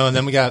like, and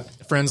then we got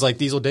friends like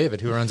Diesel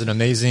David, who runs an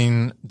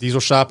amazing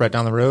diesel shop right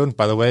down the road.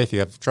 By the way, if you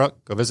have a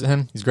truck, go visit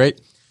him. He's great.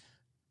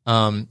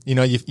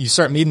 You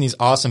start meeting these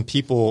awesome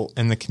people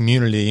in the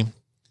community.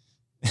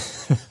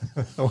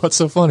 What's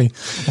so funny?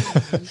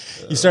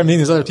 You start meeting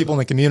these other people in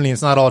the community.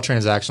 It's not all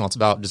transactional. It's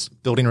about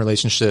just building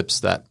relationships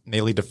that may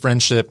lead to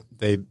friendship.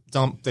 They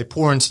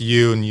pour into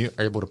you, and you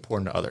are able to pour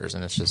into others.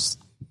 And it's just,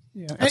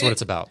 that's what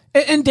it's about.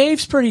 And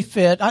Dave's pretty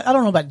fit. I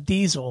don't know about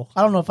Diesel.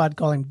 I don't know if I'd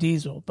call him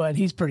Diesel, but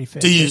he's pretty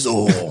fit.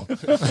 Diesel.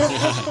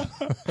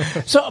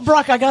 So,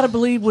 Brock, I got to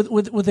believe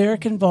with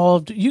Eric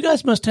involved, you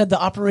guys must have the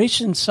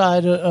operations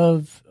side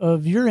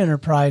of your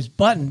enterprise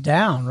buttoned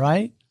down,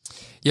 right?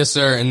 Yes,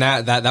 sir. And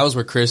that was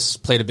where Chris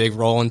played a big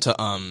role into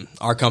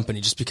our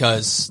company, just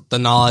because the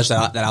knowledge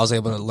that I was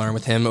able to learn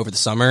with him over the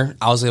summer,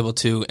 I was able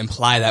to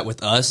imply that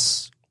with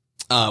us,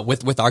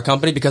 with our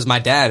company, because my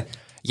dad,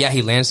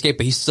 he landscaped,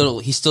 but he still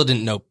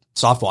didn't know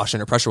soft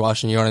washing or pressure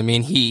washing. You know what I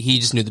mean? He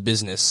just knew the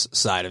business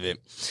side of it.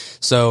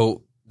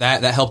 So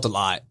that helped a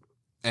lot.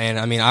 And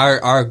I mean,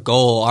 our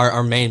goal,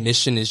 our main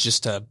mission is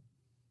just to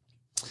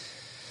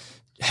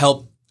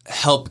help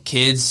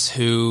kids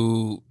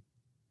who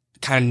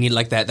kind of need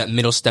like that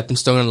middle stepping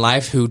stone in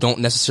life, who don't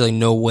necessarily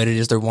know what it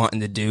is they're wanting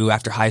to do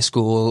after high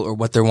school or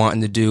what they're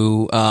wanting to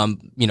do.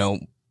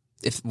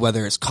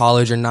 Whether it's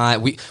college or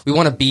not, we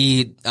want to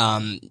be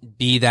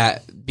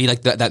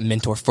like that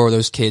mentor for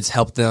those kids,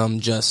 help them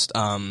just,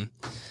 help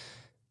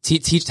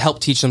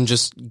teach them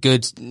just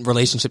good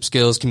relationship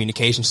skills,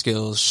 communication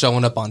skills,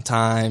 showing up on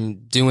time,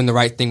 doing the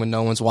right thing when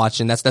no one's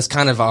watching. That's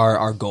kind of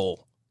our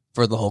goal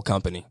for the whole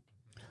company.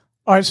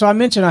 All right. So I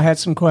mentioned I had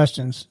some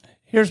questions.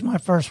 Here's my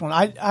first one.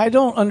 I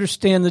don't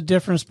understand the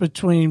difference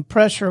between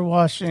pressure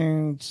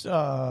washing,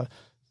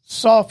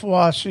 soft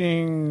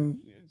washing,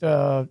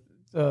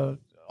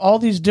 all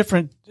these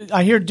different,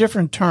 I hear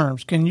different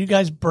terms. Can you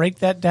guys break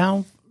that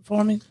down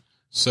for me?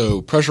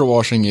 So pressure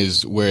washing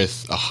is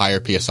with a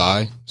higher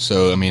PSI.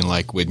 So, I mean,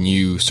 like when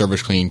you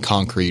surface clean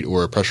concrete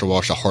or pressure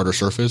wash a harder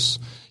surface,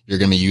 you're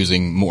going to be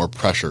using more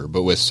pressure.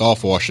 But with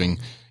soft washing,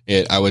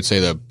 I would say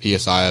the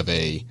PSI of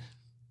a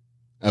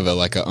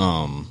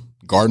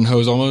garden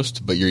hose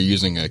almost, but you're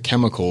using a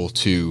chemical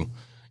to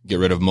get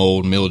rid of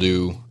mold,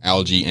 mildew,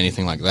 algae,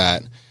 anything like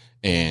that.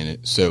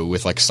 And so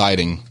with like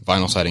siding,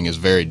 vinyl siding is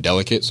very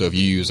delicate. So if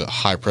you use a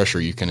high pressure,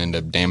 you can end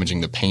up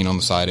damaging the paint on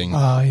the siding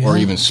or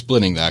even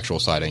splitting the actual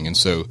siding. And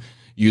so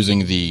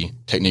using the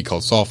technique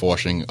called soft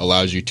washing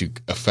allows you to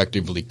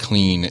effectively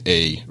clean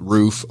a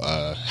roof,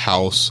 a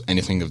house,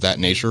 anything of that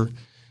nature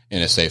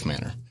in a safe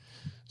manner.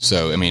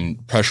 So, I mean,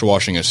 pressure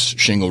washing a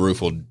shingle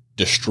roof will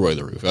destroy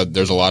the roof.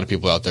 There's a lot of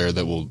people out there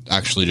that will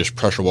actually just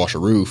pressure wash a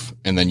roof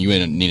and then you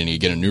end up needing to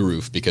get a new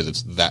roof because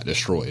it's that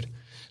destroyed.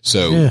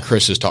 So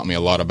Chris has taught me a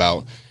lot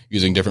about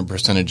using different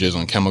percentages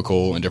on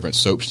chemical and different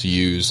soaps to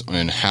use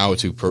and how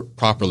to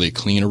properly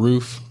clean a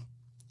roof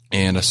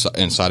and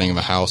siding of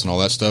a house and all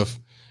that stuff,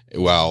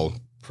 while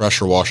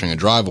pressure washing a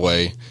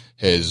driveway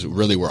is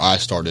really where I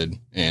started.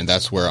 And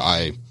that's where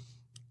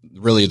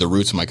really the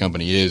roots of my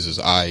company is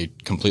I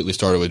completely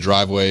started with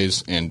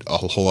driveways and a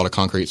whole lot of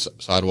concrete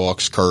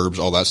sidewalks, curbs,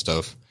 all that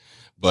stuff.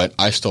 But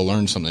I still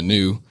learned something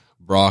new.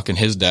 Brock and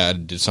his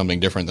dad did something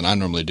different than I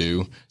normally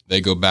do.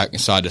 They go back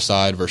side to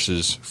side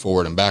versus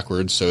forward and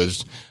backwards. So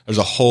there's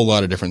a whole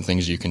lot of different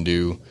things you can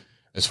do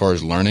as far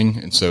as learning.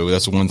 And so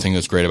that's one thing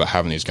that's great about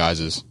having these guys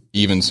is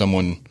even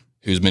someone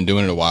who's been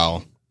doing it a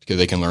while, because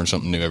they can learn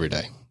something new every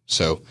day.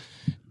 So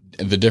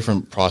the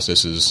different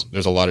processes,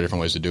 there's a lot of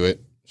different ways to do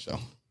it. So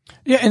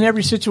yeah, and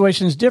every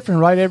situation is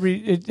different, right?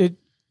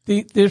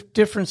 The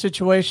different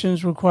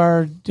situations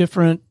require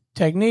different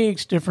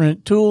techniques,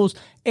 different tools,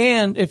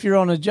 and if you're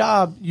on a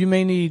job, you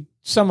may need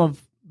some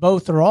of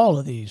both or all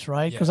of these,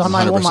 right? Because I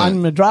might want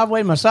my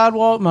driveway, my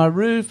sidewalk, my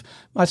roof,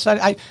 my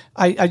side.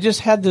 I just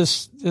had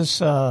this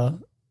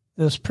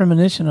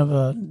premonition of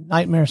a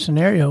nightmare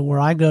scenario where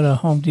I go to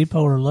Home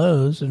Depot or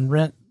Lowe's and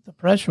rent the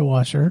pressure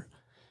washer,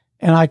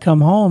 and I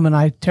come home and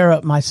I tear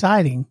up my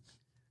siding.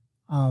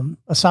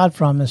 Aside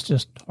from it's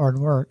just hard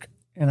work,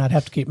 and I'd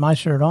have to keep my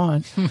shirt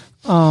on.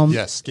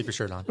 Yes, keep your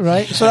shirt on.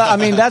 Right. So, I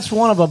mean, that's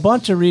one of a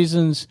bunch of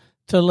reasons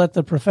to let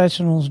the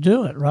professionals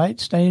do it, right?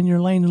 Stay in your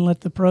lane and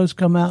let the pros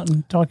come out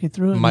and talk you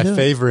through it. My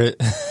favorite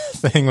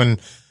thing when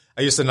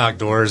I used to knock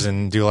doors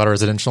and do a lot of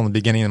residential in the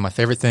beginning, and my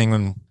favorite thing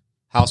when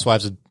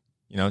housewives would,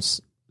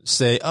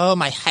 say, "Oh,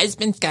 my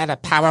husband's got a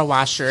power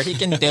washer. He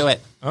can do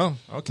it." Oh,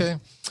 okay.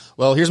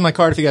 Well, here's my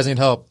card if you guys need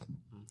help.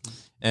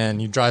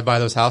 And you drive by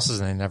those houses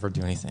and they never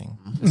do anything.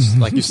 It's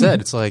like you said,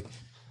 it's like,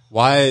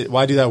 why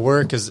do that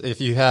work? Because if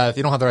you don't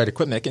have the right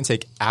equipment, it can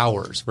take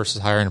hours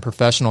versus hiring a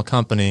professional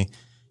company,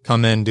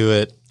 come in, do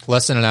it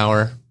less than an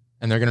hour,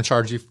 and they're going to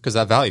charge you because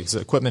that value, because the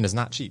equipment is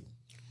not cheap.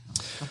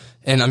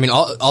 And I mean,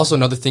 also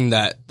another thing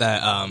that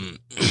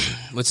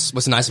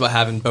what's nice about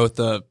having both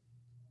the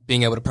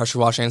being able to pressure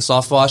wash and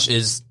soft wash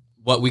is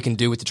what we can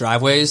do with the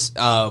driveways.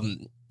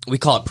 We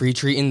call it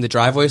pre-treating the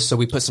driveway, so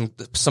we put some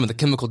of the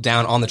chemical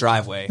down on the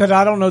driveway. That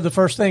I don't know the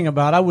first thing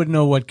about. I wouldn't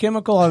know what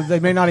chemical.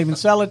 They may not even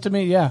sell it to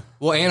me. Yeah.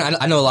 Well, and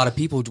I know a lot of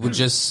people would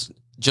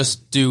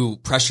just do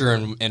pressure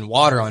and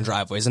water on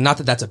driveways, and not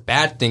that that's a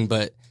bad thing,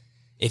 but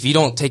if you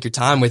don't take your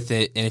time with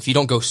it, and if you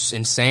don't go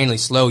insanely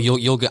slow,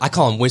 you'll get, I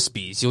call them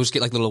wispies. You'll just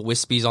get like little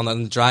wispies on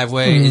the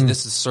driveway. Mm-hmm.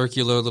 This is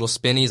circular little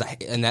spinnies,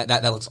 and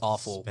that looks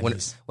awful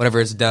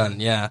whenever it's done.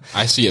 Yeah,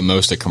 I see it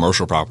most at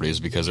commercial properties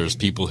because there's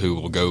people who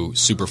will go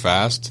super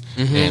fast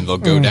and they'll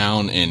go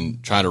down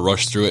and try to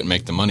rush through it and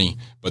make the money,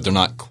 but they're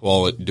not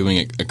doing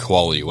it a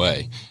quality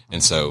way.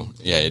 And so,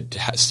 yeah,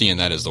 seeing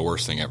that is the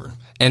worst thing ever.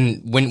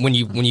 And when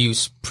you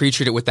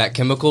pre-treat it with that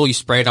chemical, you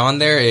spray it on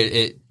there,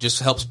 it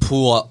just helps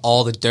pull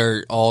all the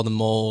dirt, all the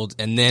mold,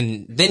 and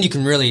then you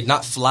can really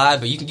not fly,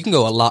 but you can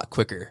go a lot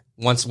quicker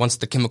once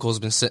the chemical's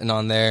been sitting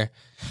on there.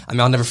 I mean,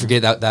 I'll never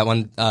forget that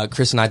one.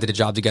 Chris and I did a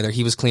job together.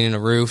 He was cleaning a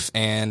roof,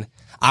 and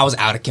I was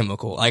out of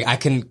chemical. Like I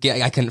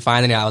couldn't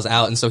find any. I was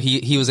out, and so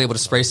he was able to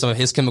spray some of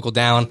his chemical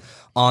down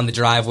on the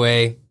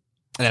driveway, and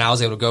then I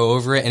was able to go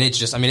over it, and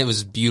it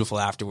was beautiful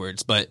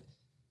afterwards, but.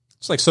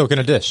 It's like soaking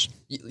a dish.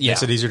 Yeah.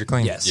 Makes it easier to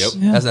clean. Yes. Yep.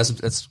 Yeah.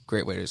 That's a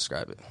great way to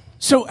describe it.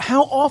 So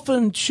how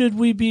often should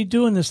we be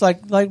doing this?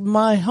 Like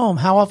my home,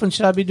 how often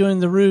should I be doing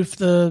the roof,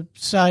 the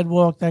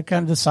sidewalk, that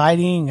kind of the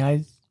siding?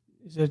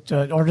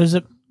 Or does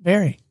it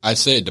vary? I'd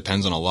say it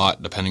depends on a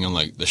lot, depending on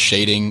like the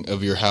shading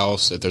of your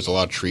house. If there's a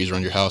lot of trees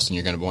around your house, then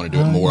you're going to want to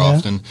do it more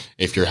often.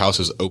 If your house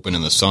is open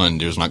in the sun,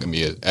 there's not going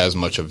to be as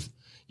much of,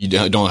 you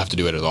don't have to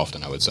do it as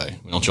often, I would say.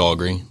 Don't you all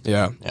agree?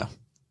 Yeah.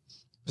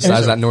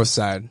 Besides that north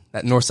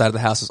side of the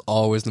house is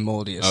always the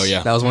moldiest. Oh,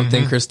 yeah. That was one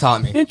thing Chris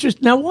taught me.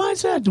 Interesting. Now, why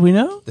is that? Do we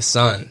know? The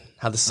sun.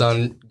 How the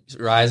sun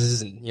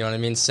rises and, you know what I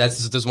mean,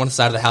 sets. There's one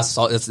side of the house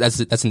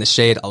that's in the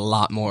shade a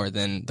lot more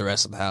than the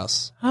rest of the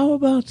house. How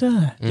about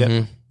that?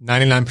 Yep.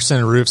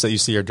 99% of roofs that you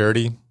see are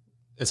dirty.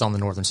 It's on the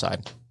northern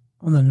side.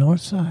 On the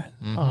north side.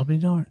 I'll be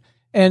darned.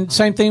 And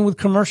same thing with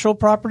commercial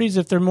properties.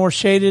 If they're more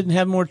shaded and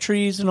have more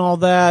trees and all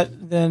that,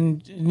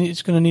 then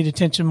it's going to need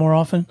attention more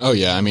often. Oh,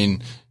 yeah. I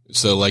mean,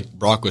 so like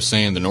Brock was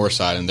saying, the north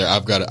side, and there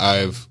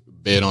I've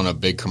bid on a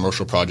big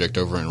commercial project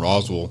over in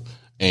Roswell,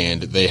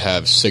 and they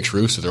have 6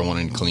 roofs that they're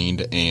wanting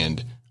cleaned,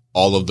 and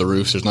all of the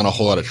roofs, there's not a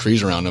whole lot of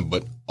trees around them,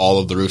 but all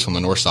of the roofs on the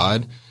north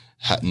side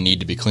need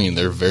to be cleaned.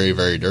 They're very,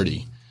 very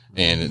dirty,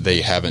 and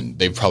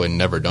they've probably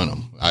never done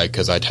them.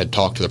 Because I had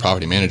talked to the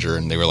property manager,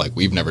 and they were like,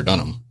 we've never done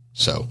them.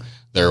 So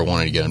they're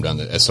wanting to get them done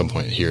at some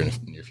point here in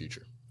the near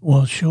future.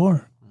 Well,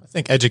 sure. I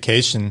think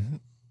education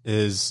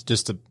is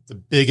just the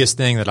biggest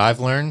thing that I've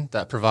learned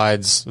that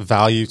provides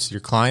value to your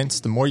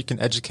clients. The more you can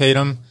educate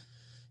them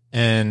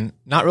and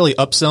not really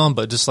upsell them,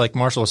 but just like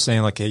Marshall was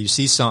saying, like, hey, you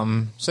see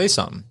something, say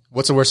something.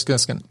 What's the worst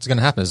that's going to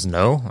happen is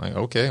no. Like,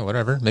 okay,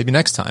 whatever, maybe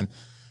next time.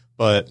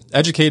 But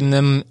educating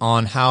them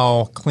on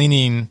how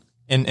cleaning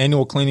and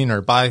annual cleaning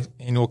or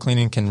biannual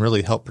cleaning can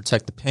really help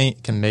protect the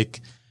paint, can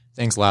make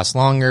things last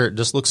longer. It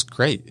just looks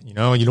great. You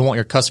know, you don't want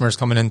your customers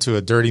coming into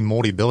a dirty,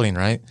 moldy building,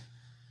 right?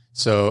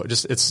 So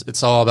just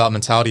it's all about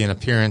mentality and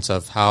appearance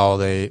of how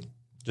they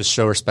just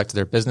show respect to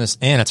their business,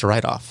 and it's a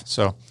write-off.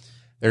 So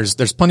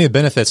there's plenty of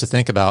benefits to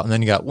think about. And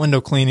then you got window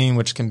cleaning,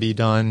 which can be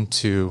done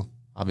to,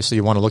 obviously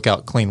you want to look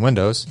out clean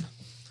windows.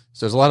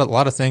 So there's a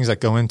lot of things that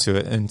go into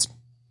it, and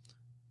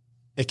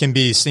it can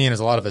be seen as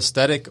a lot of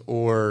aesthetic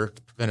or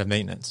preventive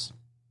maintenance.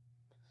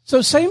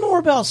 So say more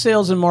about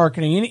sales and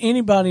marketing.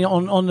 Anybody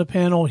on the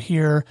panel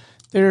here,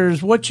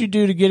 there's what you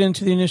do to get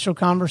into the initial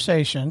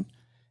conversation.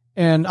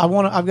 And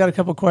I've got a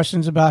couple of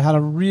questions about how to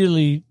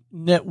really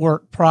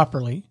network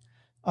properly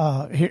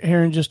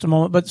here in just a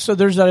moment. But so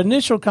there's that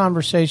initial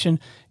conversation,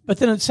 but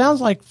then it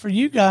sounds like for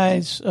you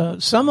guys,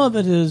 some of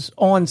it is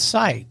on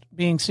site,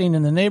 being seen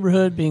in the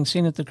neighborhood, being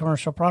seen at the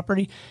commercial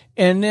property,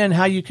 and then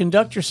how you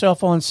conduct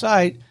yourself on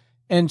site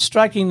and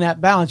striking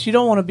that balance. You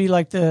don't want to be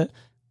like the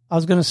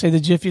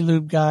Jiffy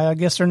Lube guy. I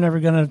guess they're never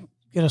going to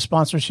get a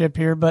sponsorship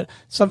here, but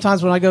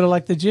sometimes when I go to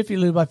like the Jiffy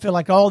Lube, I feel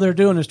like all they're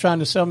doing is trying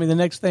to sell me the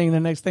next thing.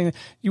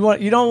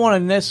 You don't want to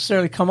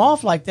necessarily come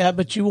off like that,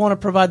 but you want to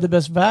provide the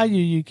best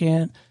value you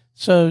can.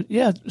 So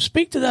yeah,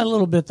 speak to that a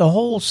little bit. The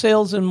whole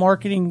sales and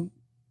marketing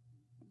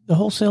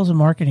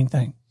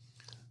thing.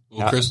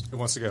 Well, Chris, Who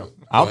wants to go?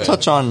 I'll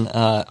touch on.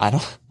 I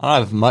don't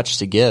have much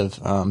to give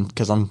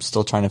because I'm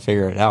still trying to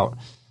figure it out.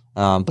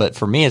 But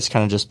for me, it's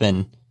kind of just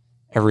been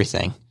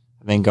everything.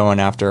 I've been going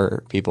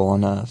after people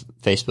on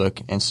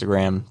Facebook,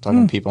 Instagram,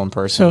 talking to people in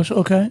person. So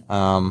okay.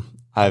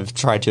 I've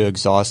tried to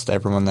exhaust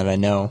everyone that I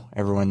know,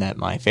 everyone that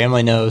my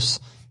family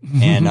knows,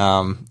 and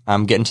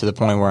I'm getting to the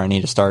point where I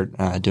need to start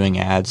doing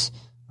ads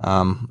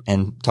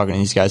and talking to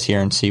these guys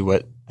here and see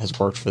what has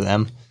worked for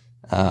them.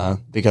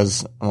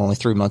 Because I'm only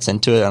 3 months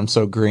into it, I'm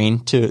so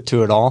green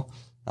to it all.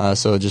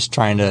 So just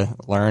trying to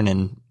learn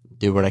and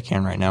do what I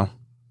can right now.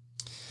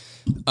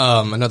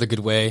 Another good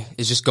way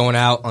is just going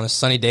out on a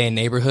sunny day in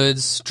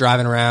neighborhoods,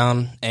 driving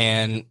around,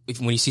 and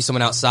when you see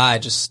someone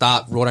outside, just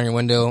stop, roll down your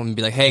window, and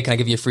be like, "Hey, can I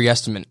give you a free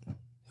estimate?"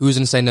 Who's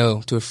going to say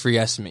no to a free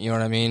estimate? You know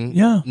what I mean?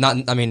 Yeah.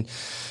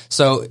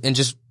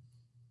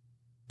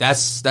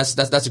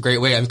 That's a great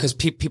way. Because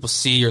people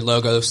see your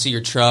logo, see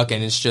your truck,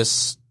 and it's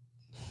just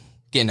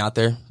getting out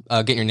there,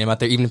 getting your name out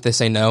there. Even if they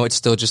say no, it's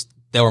still just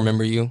they'll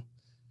remember you.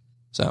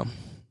 So,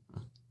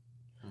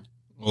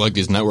 well, like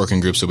these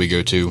networking groups that we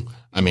go to,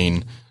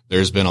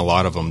 there's been a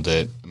lot of them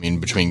that,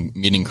 between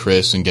meeting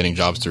Chris and getting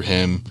jobs through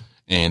him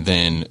and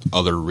then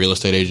other real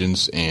estate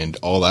agents and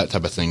all that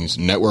type of things,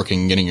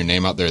 networking, getting your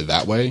name out there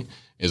that way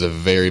is a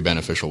very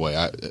beneficial way.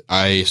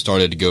 I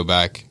started to go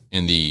back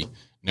in the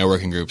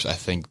networking groups, I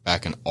think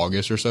back in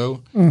August or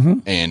so.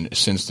 Mm-hmm. And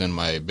since then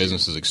my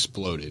business has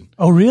exploded.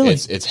 Oh, really?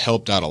 It's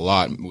helped out a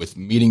lot with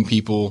meeting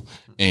people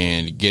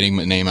and getting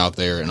my name out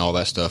there and all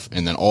that stuff.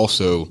 And then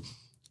also,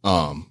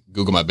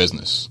 Google My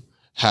Business,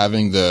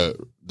 having the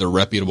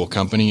reputable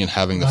company and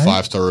having the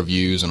 5-star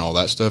reviews and all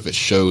that stuff, it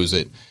shows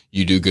that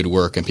you do good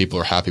work and people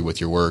are happy with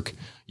your work.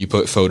 You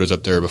put photos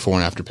up there, before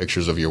and after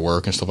pictures of your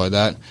work and stuff like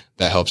that.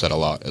 That helps out a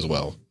lot as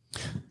well.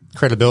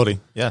 Credibility.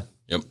 Yeah.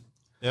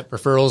 Yep.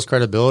 Referrals,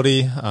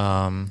 credibility.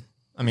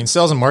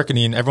 Sales and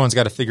marketing, everyone's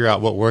got to figure out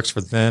what works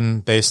for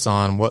them based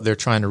on what they're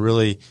trying to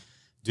really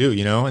do.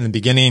 In the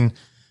beginning,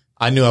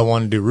 I knew I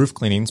wanted to do roof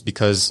cleanings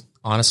because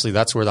honestly,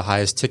 that's where the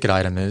highest ticket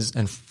item is.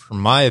 And from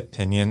my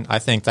opinion, I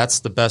think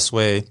that's the best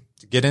way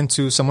to get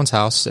into someone's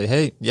house, say,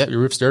 hey, yeah, your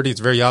roof's dirty. It's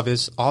very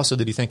obvious. Also,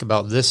 did you think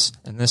about this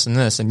and this and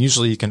this? And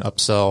usually you can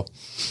upsell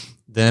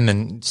them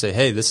and say,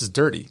 hey, this is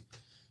dirty.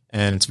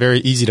 And it's very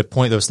easy to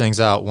point those things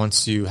out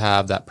once you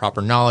have that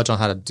proper knowledge on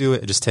how to do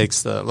it. It just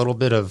takes the little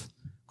bit of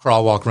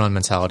crawl, walk, run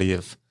mentality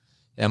of,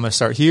 yeah, I'm going to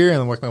start here and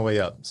then work my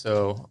way up.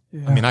 So,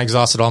 I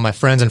exhausted all my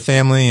friends and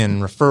family,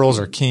 and referrals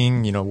are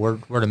king,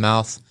 word of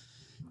mouth.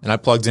 And I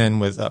plugged in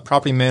with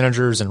property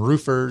managers and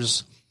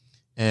roofers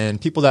and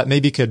people that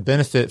maybe could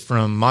benefit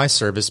from my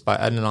service by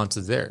adding it on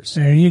to theirs.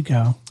 There you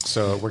go.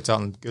 So it worked out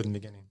good in the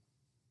beginning.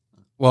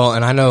 Well,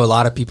 and I know a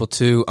lot of people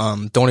too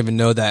don't even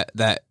know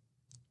that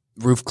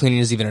roof cleaning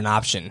is even an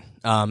option.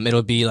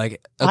 It'll be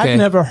like, okay, I've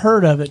never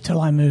heard of it till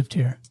I moved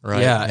here.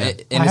 Right. Yeah.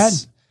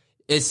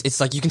 It's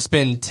like you can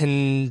spend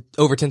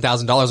over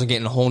 $10,000 on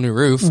getting a whole new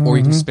roof, or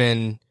you can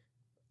spend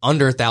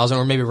under $1,000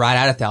 or maybe right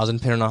at $1,000,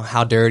 depending on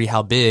how dirty,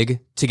 how big,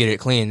 to get it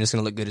clean. It's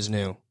going to look good as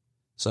new.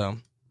 So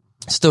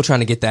still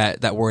trying to get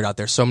that word out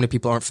there. So many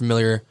people aren't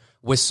familiar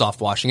with soft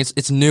washing.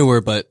 It's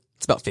newer, but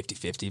it's about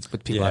 50-50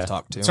 with people I've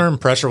talked to. The term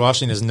pressure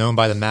washing is known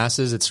by the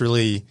masses. It's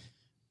really,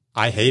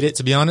 I hate it,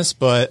 to be honest,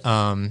 but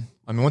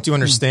once you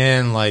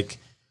understand like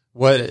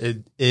what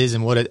it is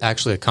and what it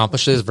actually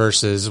accomplishes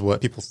versus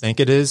what people think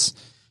it is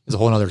a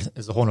whole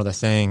nother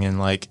thing. And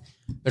like,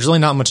 there's really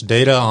not much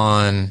data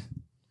on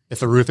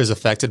if a roof is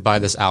affected by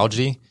this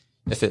algae,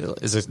 if it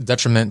is a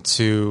detriment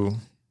to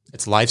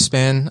its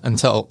lifespan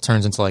until it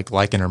turns into like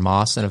lichen or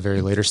moss in a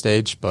very later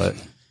stage. But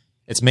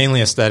it's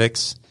mainly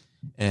aesthetics,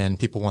 and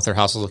people want their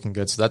houses looking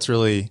good. So that's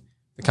really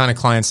the kind of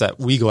clients that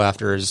we go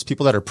after, is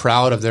people that are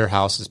proud of their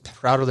houses,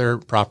 proud of their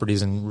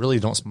properties, and really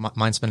don't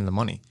mind spending the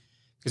money.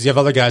 Because you have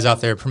other guys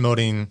out there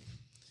promoting,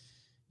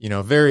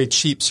 very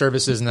cheap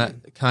services, and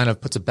that kind of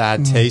puts a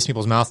bad taste in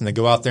people's mouth, and they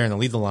go out there and they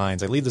leave the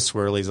lines, they leave the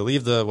swirlies, they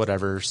leave the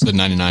whatever. The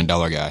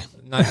 $99 guy.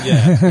 Not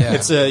yet. Yeah.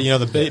 It's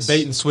the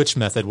bait and switch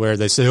method where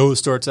they say, it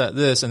starts at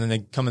this, and then they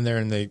come in there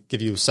and they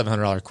give you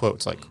 $700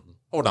 quotes. Like,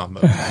 hold on,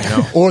 Mo,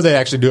 or they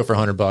actually do it for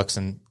 $100,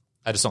 and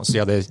I just don't see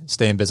how they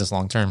stay in business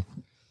long term.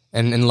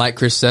 And like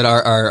Chris said,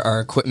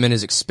 our equipment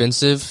is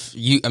expensive.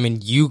 You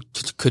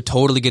could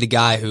totally get a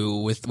guy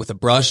who with a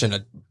brush and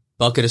a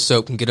bucket of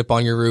soap can get up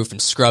on your roof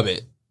and scrub it.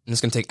 And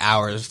it's going to take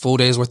hours, full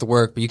day's worth of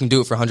work, but you can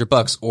do it for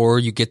 $100. Or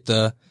you get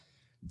the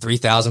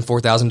 $3,000,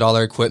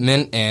 $4,000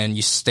 equipment and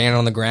you stand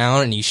on the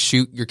ground and you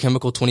shoot your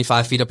chemical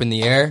 25 feet up in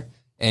the air,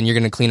 and you're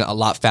going to clean it a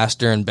lot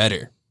faster and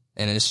better.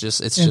 And it's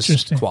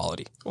just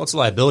quality. Well, it's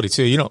liability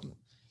too. You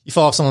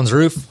fall off someone's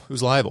roof,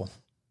 who's liable?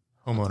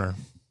 Homeowner.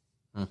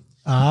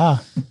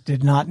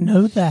 Did not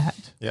know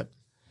that. Yep.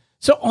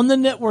 So on the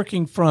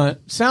networking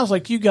front, sounds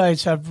like you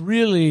guys have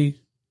really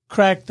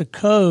cracked the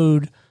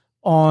code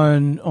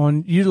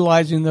on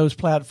utilizing those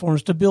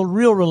platforms to build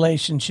real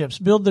relationships,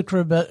 build the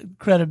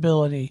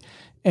credibility,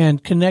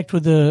 and connect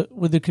with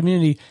the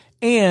community.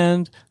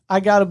 And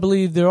I got to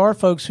believe there are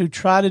folks who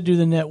try to do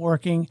the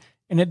networking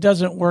and it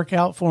doesn't work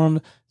out for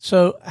them.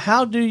 So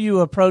how do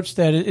you approach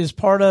that? Is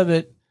part of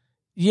it,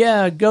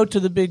 go to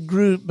the big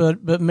group,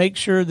 but make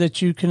sure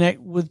that you connect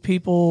with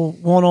people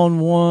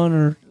one-on-one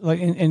or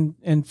like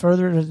and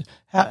further.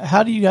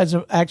 How do you guys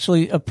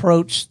actually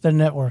approach the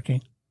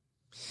networking?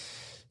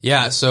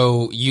 Yeah,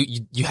 so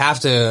you have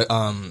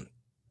to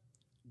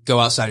go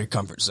outside your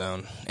comfort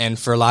zone, and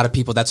for a lot of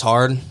people that's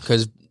hard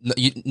because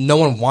no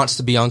one wants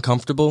to be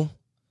uncomfortable,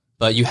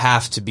 but you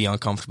have to be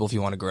uncomfortable if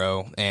you want to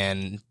grow.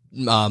 And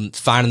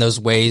finding those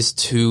ways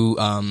to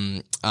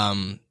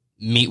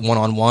meet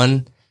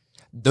one-on-one.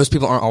 Those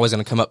people aren't always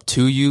going to come up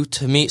to you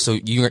to meet, so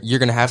you're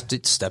going to have to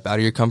step out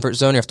of your comfort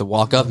zone. You have to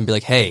walk up and be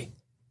like, "Hey,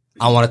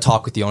 I want to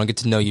talk with you. I want to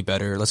get to know you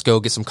better. Let's go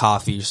get some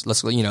coffee.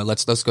 Let's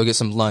go get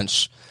some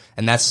lunch."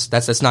 And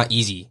that's not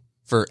easy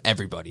for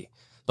everybody.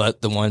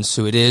 But the ones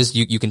who it is,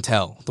 you can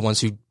tell. The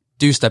ones who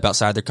do step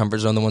outside their comfort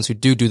zone, the ones who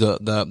do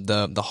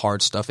the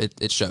hard stuff,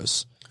 it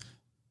shows.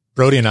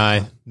 Brody and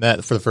I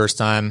met for the first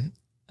time.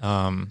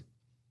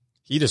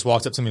 He just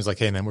walked up to me and was like,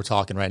 "Hey man, we're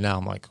talking right now."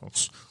 I'm like,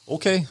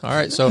 "Okay, all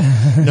right." So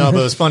no, but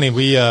it was funny.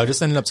 We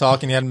just ended up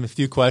talking. He had a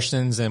few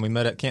questions, and we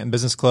met at Canton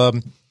Business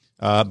Club.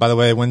 By the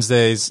way,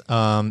 Wednesdays,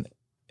 8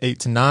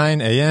 to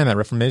 9 a.m. at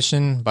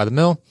Reformation by the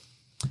Mill.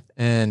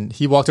 And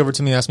he walked over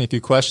to me, asked me a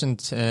few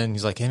questions, and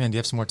he's like, "Hey man, do you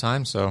have some more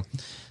time?" So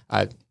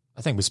I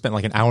think we spent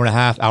like an hour and a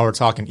half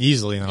talking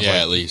easily. And I was like,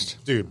 at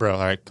least. Dude, bro, all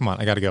right, come on,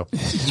 I got to go.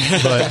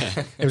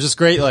 But it was just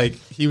great. Like,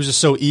 he was just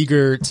so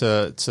eager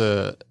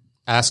to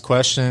ask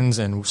questions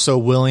and so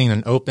willing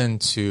and open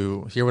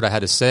to hear what I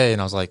had to say.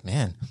 And I was like,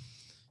 man,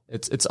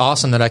 it's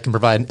awesome that I can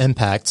provide an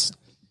impact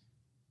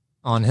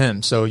on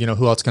him. So,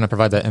 who else can I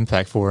provide that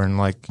impact for? And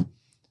like,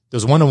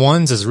 those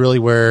one-on-ones is really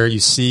where you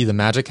see the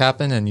magic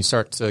happen, and you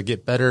start to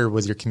get better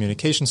with your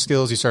communication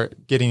skills. You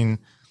start getting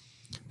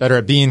better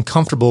at being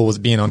comfortable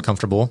with being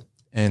uncomfortable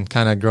and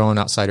kind of growing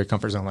outside your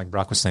comfort zone, like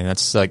Brock was saying.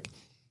 That's like,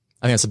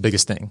 I think that's the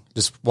biggest thing.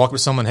 Just walk with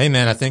someone. "Hey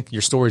man, I think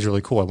your story is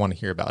really cool. I want to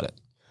hear about it."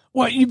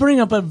 Well, you bring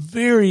up a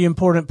very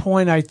important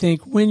point, I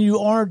think, when you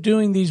are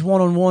doing these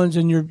one-on-ones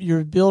and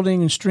you're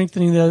building and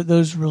strengthening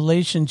those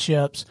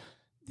relationships,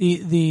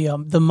 the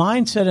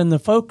mindset and the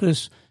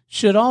focus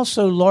should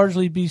also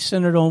largely be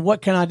centered on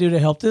what can I do to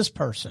help this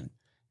person,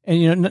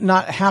 and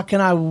not how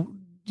can I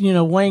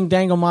wang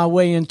dangle my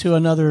way into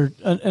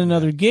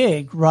another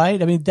gig,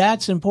 right? I mean,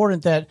 that's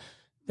important that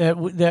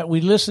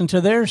we listen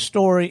to their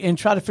story and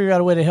try to figure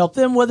out a way to help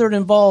them, whether it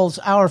involves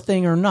our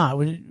thing or not.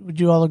 Would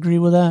you all agree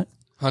with that?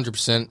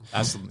 100%.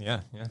 Absolutely, yeah.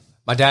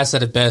 My dad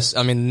said it best.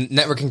 I mean,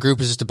 networking group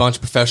is just a bunch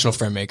of professional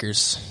friend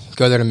makers.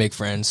 Go there to make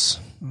friends,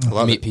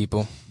 meet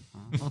people.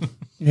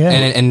 Yeah.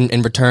 And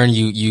in return,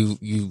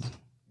 you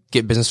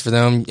get business for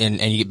them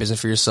and you get business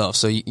for yourself.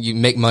 So you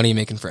make money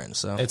making friends.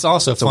 So it's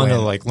also fun to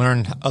like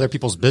learn other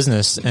people's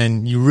business,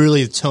 and you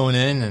really tone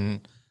in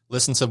and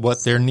listen to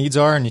what their needs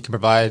are, and you can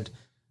provide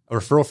a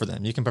referral for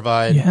them. You can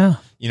provide,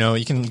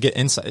 you can get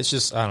insight. It's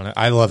just, I don't know.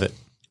 I love it.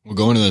 Well,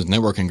 going to those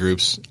networking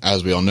groups,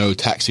 as we all know,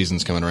 tax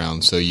season's coming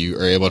around. So you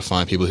are able to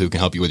find people who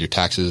can help you with your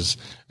taxes.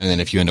 And then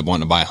if you end up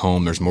wanting to buy a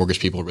home, there's mortgage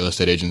people, real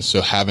estate agents.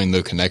 So having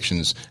those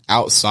connections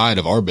outside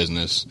of our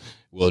business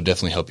will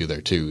definitely help you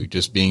there too.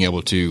 Just being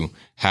able to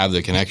have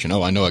the connection.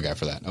 Oh, I know a guy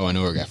for that. Oh, I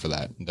know a guy for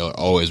that. They'll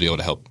always be able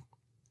to help.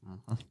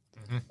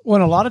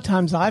 Well, a lot of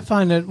times I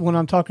find that when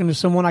I'm talking to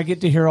someone, I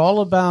get to hear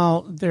all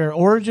about their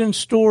origin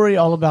story,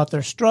 all about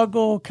their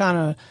struggle, kind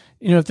of,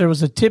 if there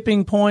was a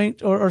tipping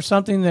point or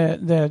something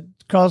that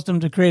caused them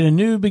to create a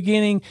new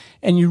beginning,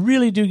 and you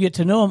really do get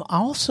to know them.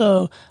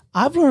 Also,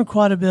 I've learned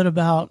quite a bit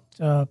about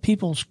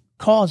people's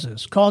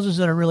causes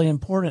that are really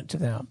important to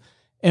them.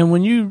 And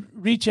when you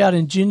reach out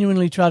and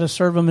genuinely try to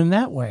serve them in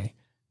that way,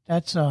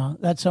 that's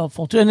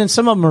helpful too. And then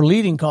some of them are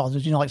leading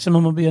causes, like some of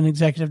them will be an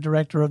executive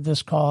director of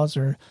this cause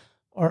or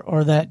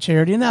that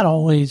charity. And that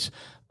always,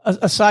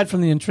 aside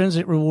from the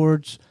intrinsic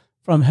rewards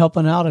from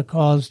helping out a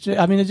cause,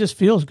 I mean, it just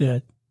feels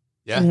good.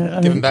 Yeah.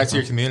 Giving back to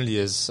your community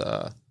is,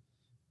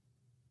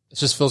 It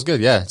just feels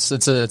good. Yeah,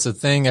 it's a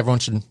thing everyone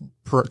should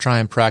try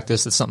and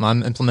practice. It's something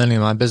I'm implementing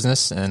in my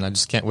business, and I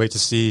just can't wait to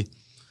see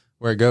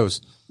where it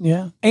goes.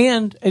 Yeah,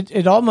 and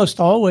it almost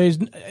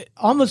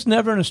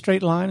never in a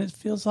straight line, it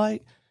feels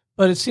like,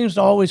 but it seems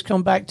to always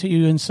come back to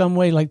you in some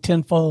way, like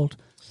tenfold,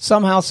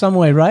 somehow, some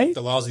way, right?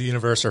 The laws of the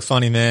universe are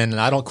funny, man,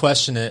 and I don't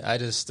question it. I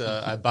just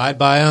I abide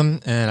by them,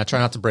 and I try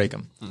not to break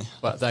them.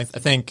 But I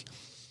think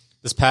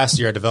this past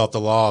year I developed a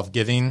law of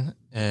giving,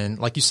 and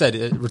like you said,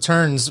 it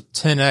returns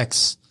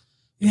 10x.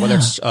 Yeah. Whether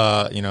it's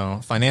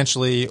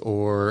financially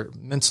or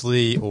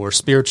mentally or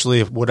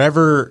spiritually,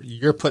 whatever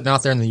you're putting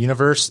out there in the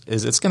universe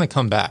it's going to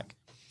come back,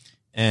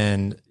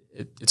 and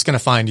it's going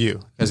to find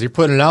you because you're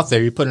putting it out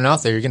there.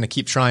 You're going to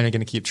keep trying. You're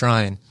going to keep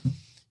trying,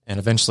 and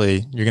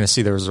eventually you're going to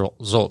see the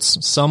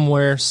results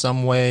somewhere,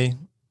 some way.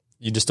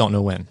 You just don't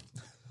know when.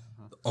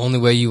 The only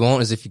way you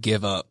won't is if you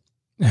give up.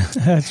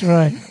 That's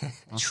right.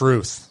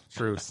 Truth.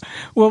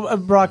 Well,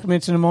 Brock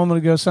mentioned a moment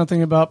ago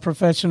something about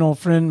professional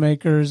friend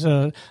makers.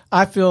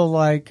 I feel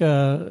like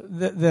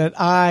that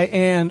I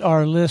and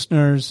our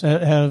listeners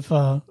have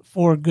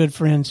 4 good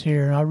friends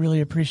here. I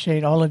really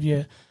appreciate all of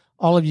you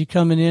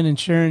coming in and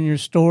sharing your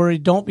story.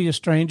 Don't be a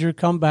stranger.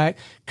 Come back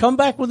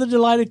with a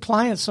delighted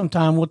client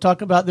sometime. We'll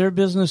talk about their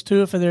business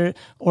too,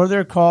 or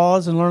their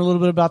cause, and learn a little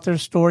bit about their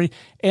story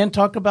and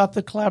talk about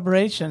the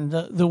collaboration,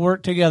 the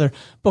work together.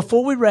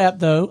 Before we wrap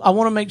though, I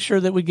want to make sure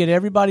that we get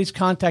everybody's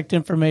contact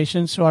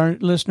information so our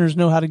listeners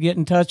know how to get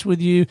in touch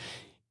with you,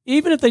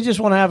 even if they just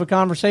want to have a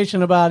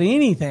conversation about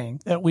anything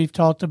that we've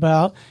talked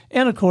about.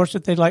 And of course,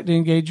 if they'd like to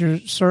engage your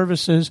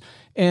services.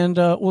 And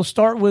we'll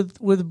start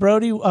with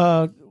Brody.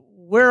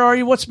 Where are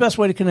you? What's the best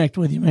way to connect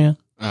with you, man?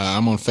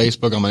 I'm on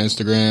Facebook. I'm on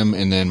Instagram.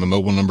 And then my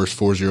mobile number is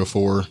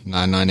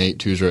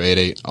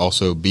 404-998-2088.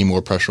 Also,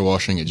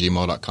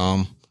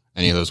 bemorepressurewashing@gmail.com.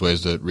 Any of those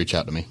ways to reach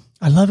out to me.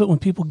 I love it when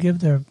people give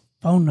their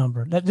phone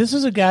number. This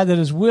is a guy that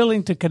is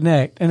willing to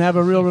connect and have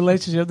a real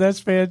relationship. That's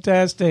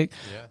fantastic.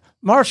 Yeah.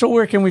 Marshall,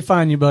 where can we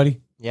find you,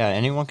 buddy? Yeah,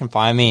 anyone can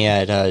find me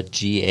at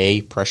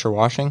GA Pressure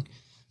Washing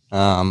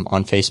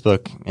on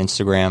Facebook,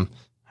 Instagram.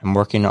 I'm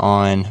working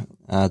on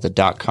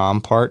the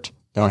 .com part.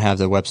 Don't have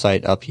the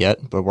website up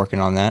yet, but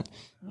working on that.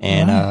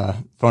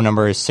 And phone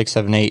number is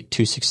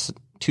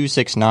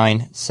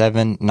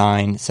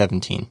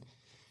 678-269-7917.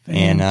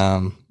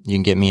 And you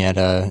can get me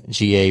at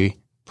GA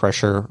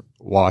Pressure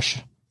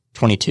Wash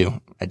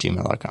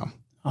 22@gmail.com.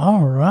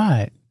 All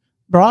right.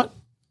 Brock?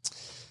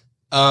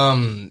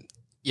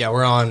 Yeah,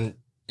 we're on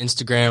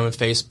Instagram and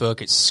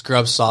Facebook. It's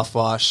Scrub Soft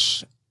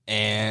Wash,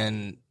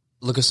 and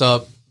look us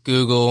up.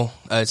 Google,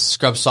 it's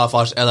Scrub Soft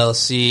Wash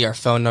LLC. Our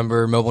phone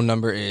number, mobile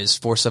number is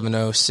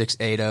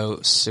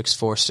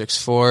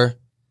 470-680-6464.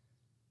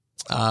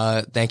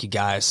 Thank you,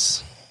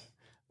 guys.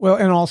 Well,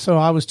 and also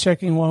I was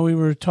checking while we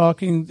were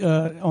talking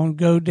on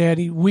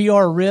GoDaddy.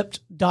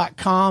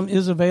 WeAreRipped.com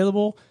is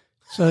available.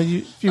 So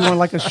if you want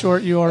like a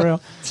short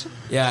URL.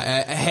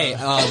 Yeah. Hey,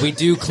 we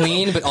do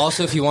clean, but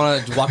also if you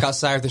want to walk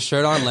outside with the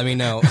shirt on, let me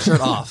know. Shirt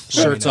off.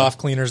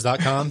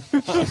 Shirtsoffcleaners.com.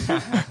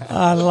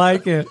 I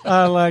like it.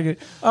 All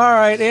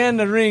right. And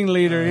the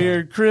ringleader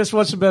here. Chris,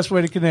 what's the best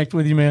way to connect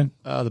with you, man?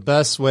 The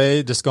best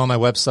way, just go on my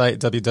website,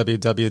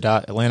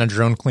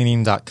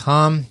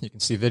 www.atlantadronecleaning.com. You can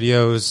see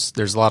videos.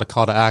 There's a lot of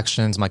call to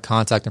actions, my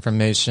contact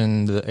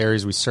information, the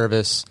areas we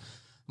service.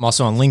 I'm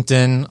also on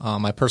LinkedIn,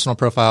 my personal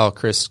profile,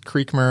 Chris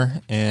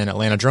Kriekmer, and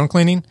Atlanta Drone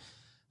Cleaning.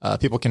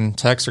 People can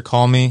text or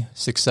call me,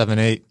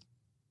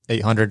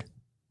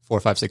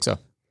 678-800-4560.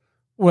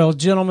 Well,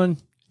 gentlemen,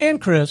 and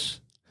Chris,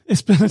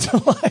 it's been a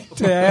delight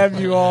to have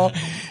you all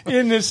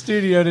in this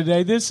studio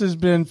today. This has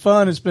been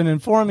fun. It's been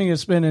informing.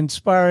 It's been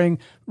inspiring.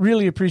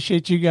 Really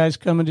appreciate you guys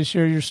coming to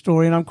share your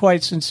story, and I'm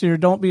quite sincere.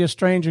 Don't be a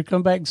stranger.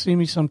 Come back and see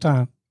me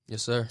sometime.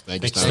 Yes, sir.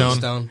 Thank you,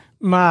 Stone.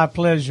 My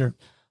pleasure.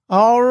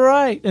 All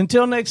right.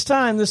 Until next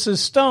time, this is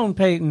Stone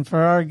Payton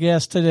for our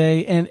guest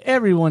today and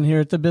everyone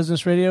here at the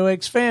Business Radio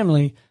X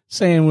family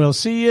saying we'll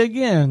see you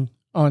again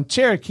on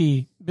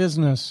Cherokee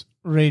Business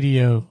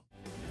Radio.